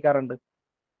വേണ്ടിയിട്ട് ഉപയോഗിക്കാറുണ്ട്?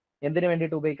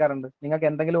 നിങ്ങൾക്ക്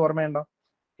എന്തെങ്കിലും ഓർമ്മയുണ്ടോ?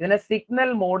 ഇതിനെ സിഗ്നൽ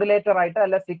മോഡുലേറ്റർ ആയിട്ട്,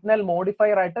 അല്ല സിഗ്നൽ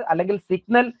മോഡിഫയർ ആയിട്ട്, അല്ലെങ്കിൽ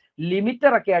സിഗ്നൽ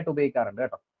ലിമിറ്റർ ഒക്കെ ആയിട്ട് ഉപയോഗിക്കാറുണ്ട്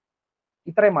കേട്ടോ.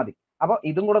 ഇത്രയും മതി. അപ്പൊ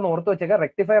ഇതും കൂടെ ഓർത്ത് വെച്ചേക്കുക.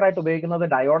 റെക്ടിഫയർ ആയിട്ട് ഉപയോഗിക്കുന്നത്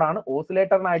ഡയോഡാണ്.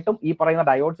 ഓസിലേറ്ററിനായിട്ടും ഈ പറയുന്ന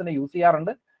ഡയോഡ്സിനെ യൂസ്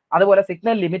ചെയ്യാറുണ്ട്. അതുപോലെ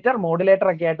സിഗ്നൽ ലിമിറ്റർ മോഡുലേറ്റർ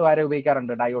ഒക്കെ ആയിട്ട് ആരെ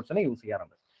ഉപയോഗിക്കാറുണ്ട്? ഡയോഡ്സിനെ യൂസ്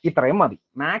ചെയ്യാറുണ്ട്. ഇത്രയും മതി.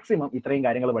 മാക്സിമം ഇത്രയും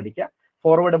കാര്യങ്ങൾ പഠിക്കുക.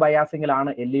 ഫോർവേഡ് ബയാസിംഗിലാണ്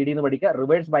LED എന്ന് പഠിക്കുക.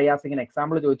 റിവേഴ്സ് ബയാസിംഗിന്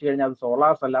എക്സാമ്പിൾ ചോദിച്ചു കഴിഞ്ഞാൽ അത്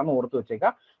സോളാർ സെല്ലാന്ന് ഓർത്ത് വെച്ചേക്കുക.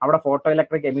 അവിടെ ഫോട്ടോ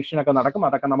ഇലക്ട്രിക് എമിഷൻ ഒക്കെ നടക്കും,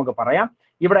 അതൊക്കെ നമുക്ക് പറയാം.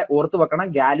 ഇവിടെ ഓർത്ത് വെക്കണം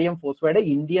gallium phosphide,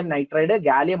 indium nitride,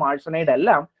 gallium arsenide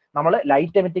എല്ലാം നമ്മൾ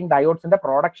ലൈറ്റ് എമിറ്റിംഗ് ഡയോഡ്സിന്റെ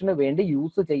പ്രൊഡക്ഷന് വേണ്ടി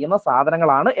യൂസ് ചെയ്യുന്ന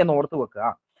സാധനങ്ങളാണ് എന്ന് ഓർത്ത് വെക്കുക.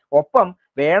 ഒപ്പം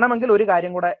വേണമെങ്കിൽ ഒരു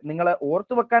കാര്യം കൂടെ നിങ്ങൾ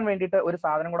ഓർത്തു വെക്കാൻ വേണ്ടിയിട്ട് ഒരു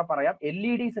സാധനം കൂടെ പറയാം.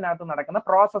 LEDസിനകത്ത് നടക്കുന്ന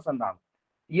പ്രോസസ് എന്താണ്?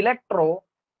 ഇലക്ട്രോ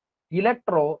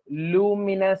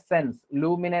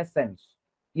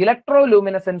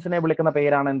ലൂമിനസെൻസിനെ വിളിക്കുന്ന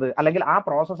പേരാണ് എന്ത്? അല്ലെങ്കിൽ ആ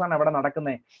പ്രോസസ്സാണ് എവിടെ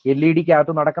നടക്കുന്നത്?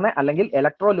 LED-ക്കകത്ത് നടക്കുന്നത്, അല്ലെങ്കിൽ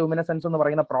ഇലക്ട്രോ ലൂമിനസെൻസ് എന്ന്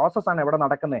പറയുന്ന പ്രോസസ്സാണ് എവിടെ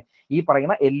നടക്കുന്നത്? ഈ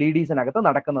പറയുന്ന LEDസിനകത്ത്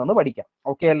നടക്കുന്നതെന്ന് പഠിക്കാം.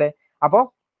 ഓക്കെ അല്ലേ?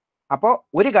 അപ്പോ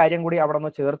ഒരു കാര്യം കൂടി അവിടെ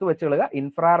ഒന്ന് ചേർത്ത് വെച്ചുകൊള്ളുക.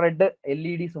 ഇൻഫ്രാറെഡ്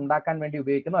LEDs ഉണ്ടാക്കാൻ വേണ്ടി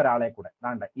ഉപയോഗിക്കുന്ന ഒരാളെ കൂടെ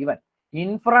ദാണ്ട ഇവൻ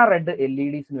ഇൻഫ്രാറെഡ്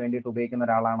LEDസിന് വേണ്ടിയിട്ട് ഉപയോഗിക്കുന്ന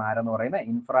ഒരാളാണ് ആരെന്ന് പറയുന്നത്?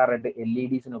 ഇൻഫ്രാറെഡ്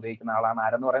LEDസിന് ഉപയോഗിക്കുന്ന ആളാണ്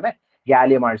ആരെന്ന് പറയുന്നത്?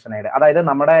 Gallium arsenide. അതായത്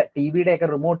നമ്മുടെ ടിവിയുടെ ഒക്കെ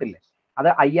റിമോട്ട് ഇല്ലേ, അത്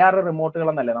IR റിമോട്ടുകൾ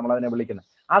എന്നല്ലേ നമ്മൾ അതിനെ വിളിക്കുന്നത്.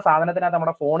 ആ സാധനത്തിനകത്ത്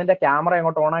നമ്മുടെ ഫോണിന്റെ ക്യാമറ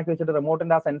അങ്ങോട്ട് ഓൺ ആക്കി വെച്ചിട്ട്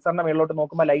റിമോട്ടിന്റെ ആ സെൻസറിന്റെ മേളിലോട്ട്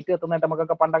നോക്കുമ്പോൾ ലൈറ്റ് എത്തുന്നതായിട്ട്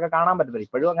നമുക്കൊക്കെ പണ്ടൊക്കെ കാണാൻ പറ്റത്തില്ല.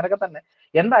 ഇപ്പോഴും അങ്ങനെയൊക്കെ തന്നെ.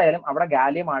 എന്തായാലും അവിടെ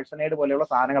ഗാലിയം ആഴ്സനൈഡ് പോലെയുള്ള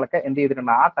സാധനങ്ങളൊക്കെ എന്ത്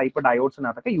ചെയ്തിട്ടുണ്ട്? ആ ടൈപ്പ്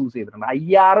ഡയോഡ്സിനകത്തൊക്കെ യൂസ് ചെയ്തിട്ടുണ്ട്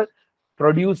IR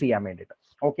പ്രൊഡ്യൂസ് ചെയ്യാൻ വേണ്ടിയിട്ട്.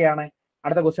 ഓക്കെ ആണ്.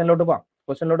 അടുത്ത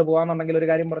ക്വസ്റ്റ്യനിലോട്ട് പോകാന്നുണ്ടെങ്കിൽ ഒരു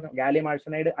കാര്യം പറഞ്ഞു. ഗാലിയം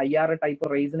ആഴ്സനൈഡ് IR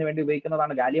ടൈപ്പ് റേസിന് വേണ്ടി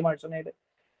ഉപയോഗിക്കുന്നതാണ് ഗാലിയം ആഴ്സനൈഡ്.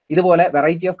 ഇതുപോലെ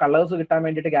വെറൈറ്റി ഓഫ് കളേഴ്സ് കിട്ടാൻ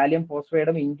വേണ്ടിയിട്ട് ഗാലിയം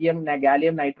ഫോസ്ഫൈഡും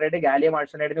ഗാലിയം നൈട്രൈഡ്, ഗാലിയം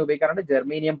ആഴ്സനൈഡിനെ ഉപയോഗിക്കാറുണ്ട്.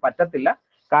 ജെർമീനിയം പറ്റത്തില്ല,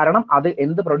 കാരണം അത്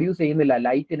എന്ത് പ്രൊഡ്യൂസ് ചെയ്യുന്നില്ല?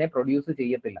 ലൈറ്റിനെ പ്രൊഡ്യൂസ്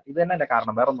ചെയ്യത്തില്ല. ഇത് തന്നെ എന്റെ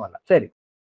കാരണം, വേറെ ഒന്നുമല്ല. ശരി,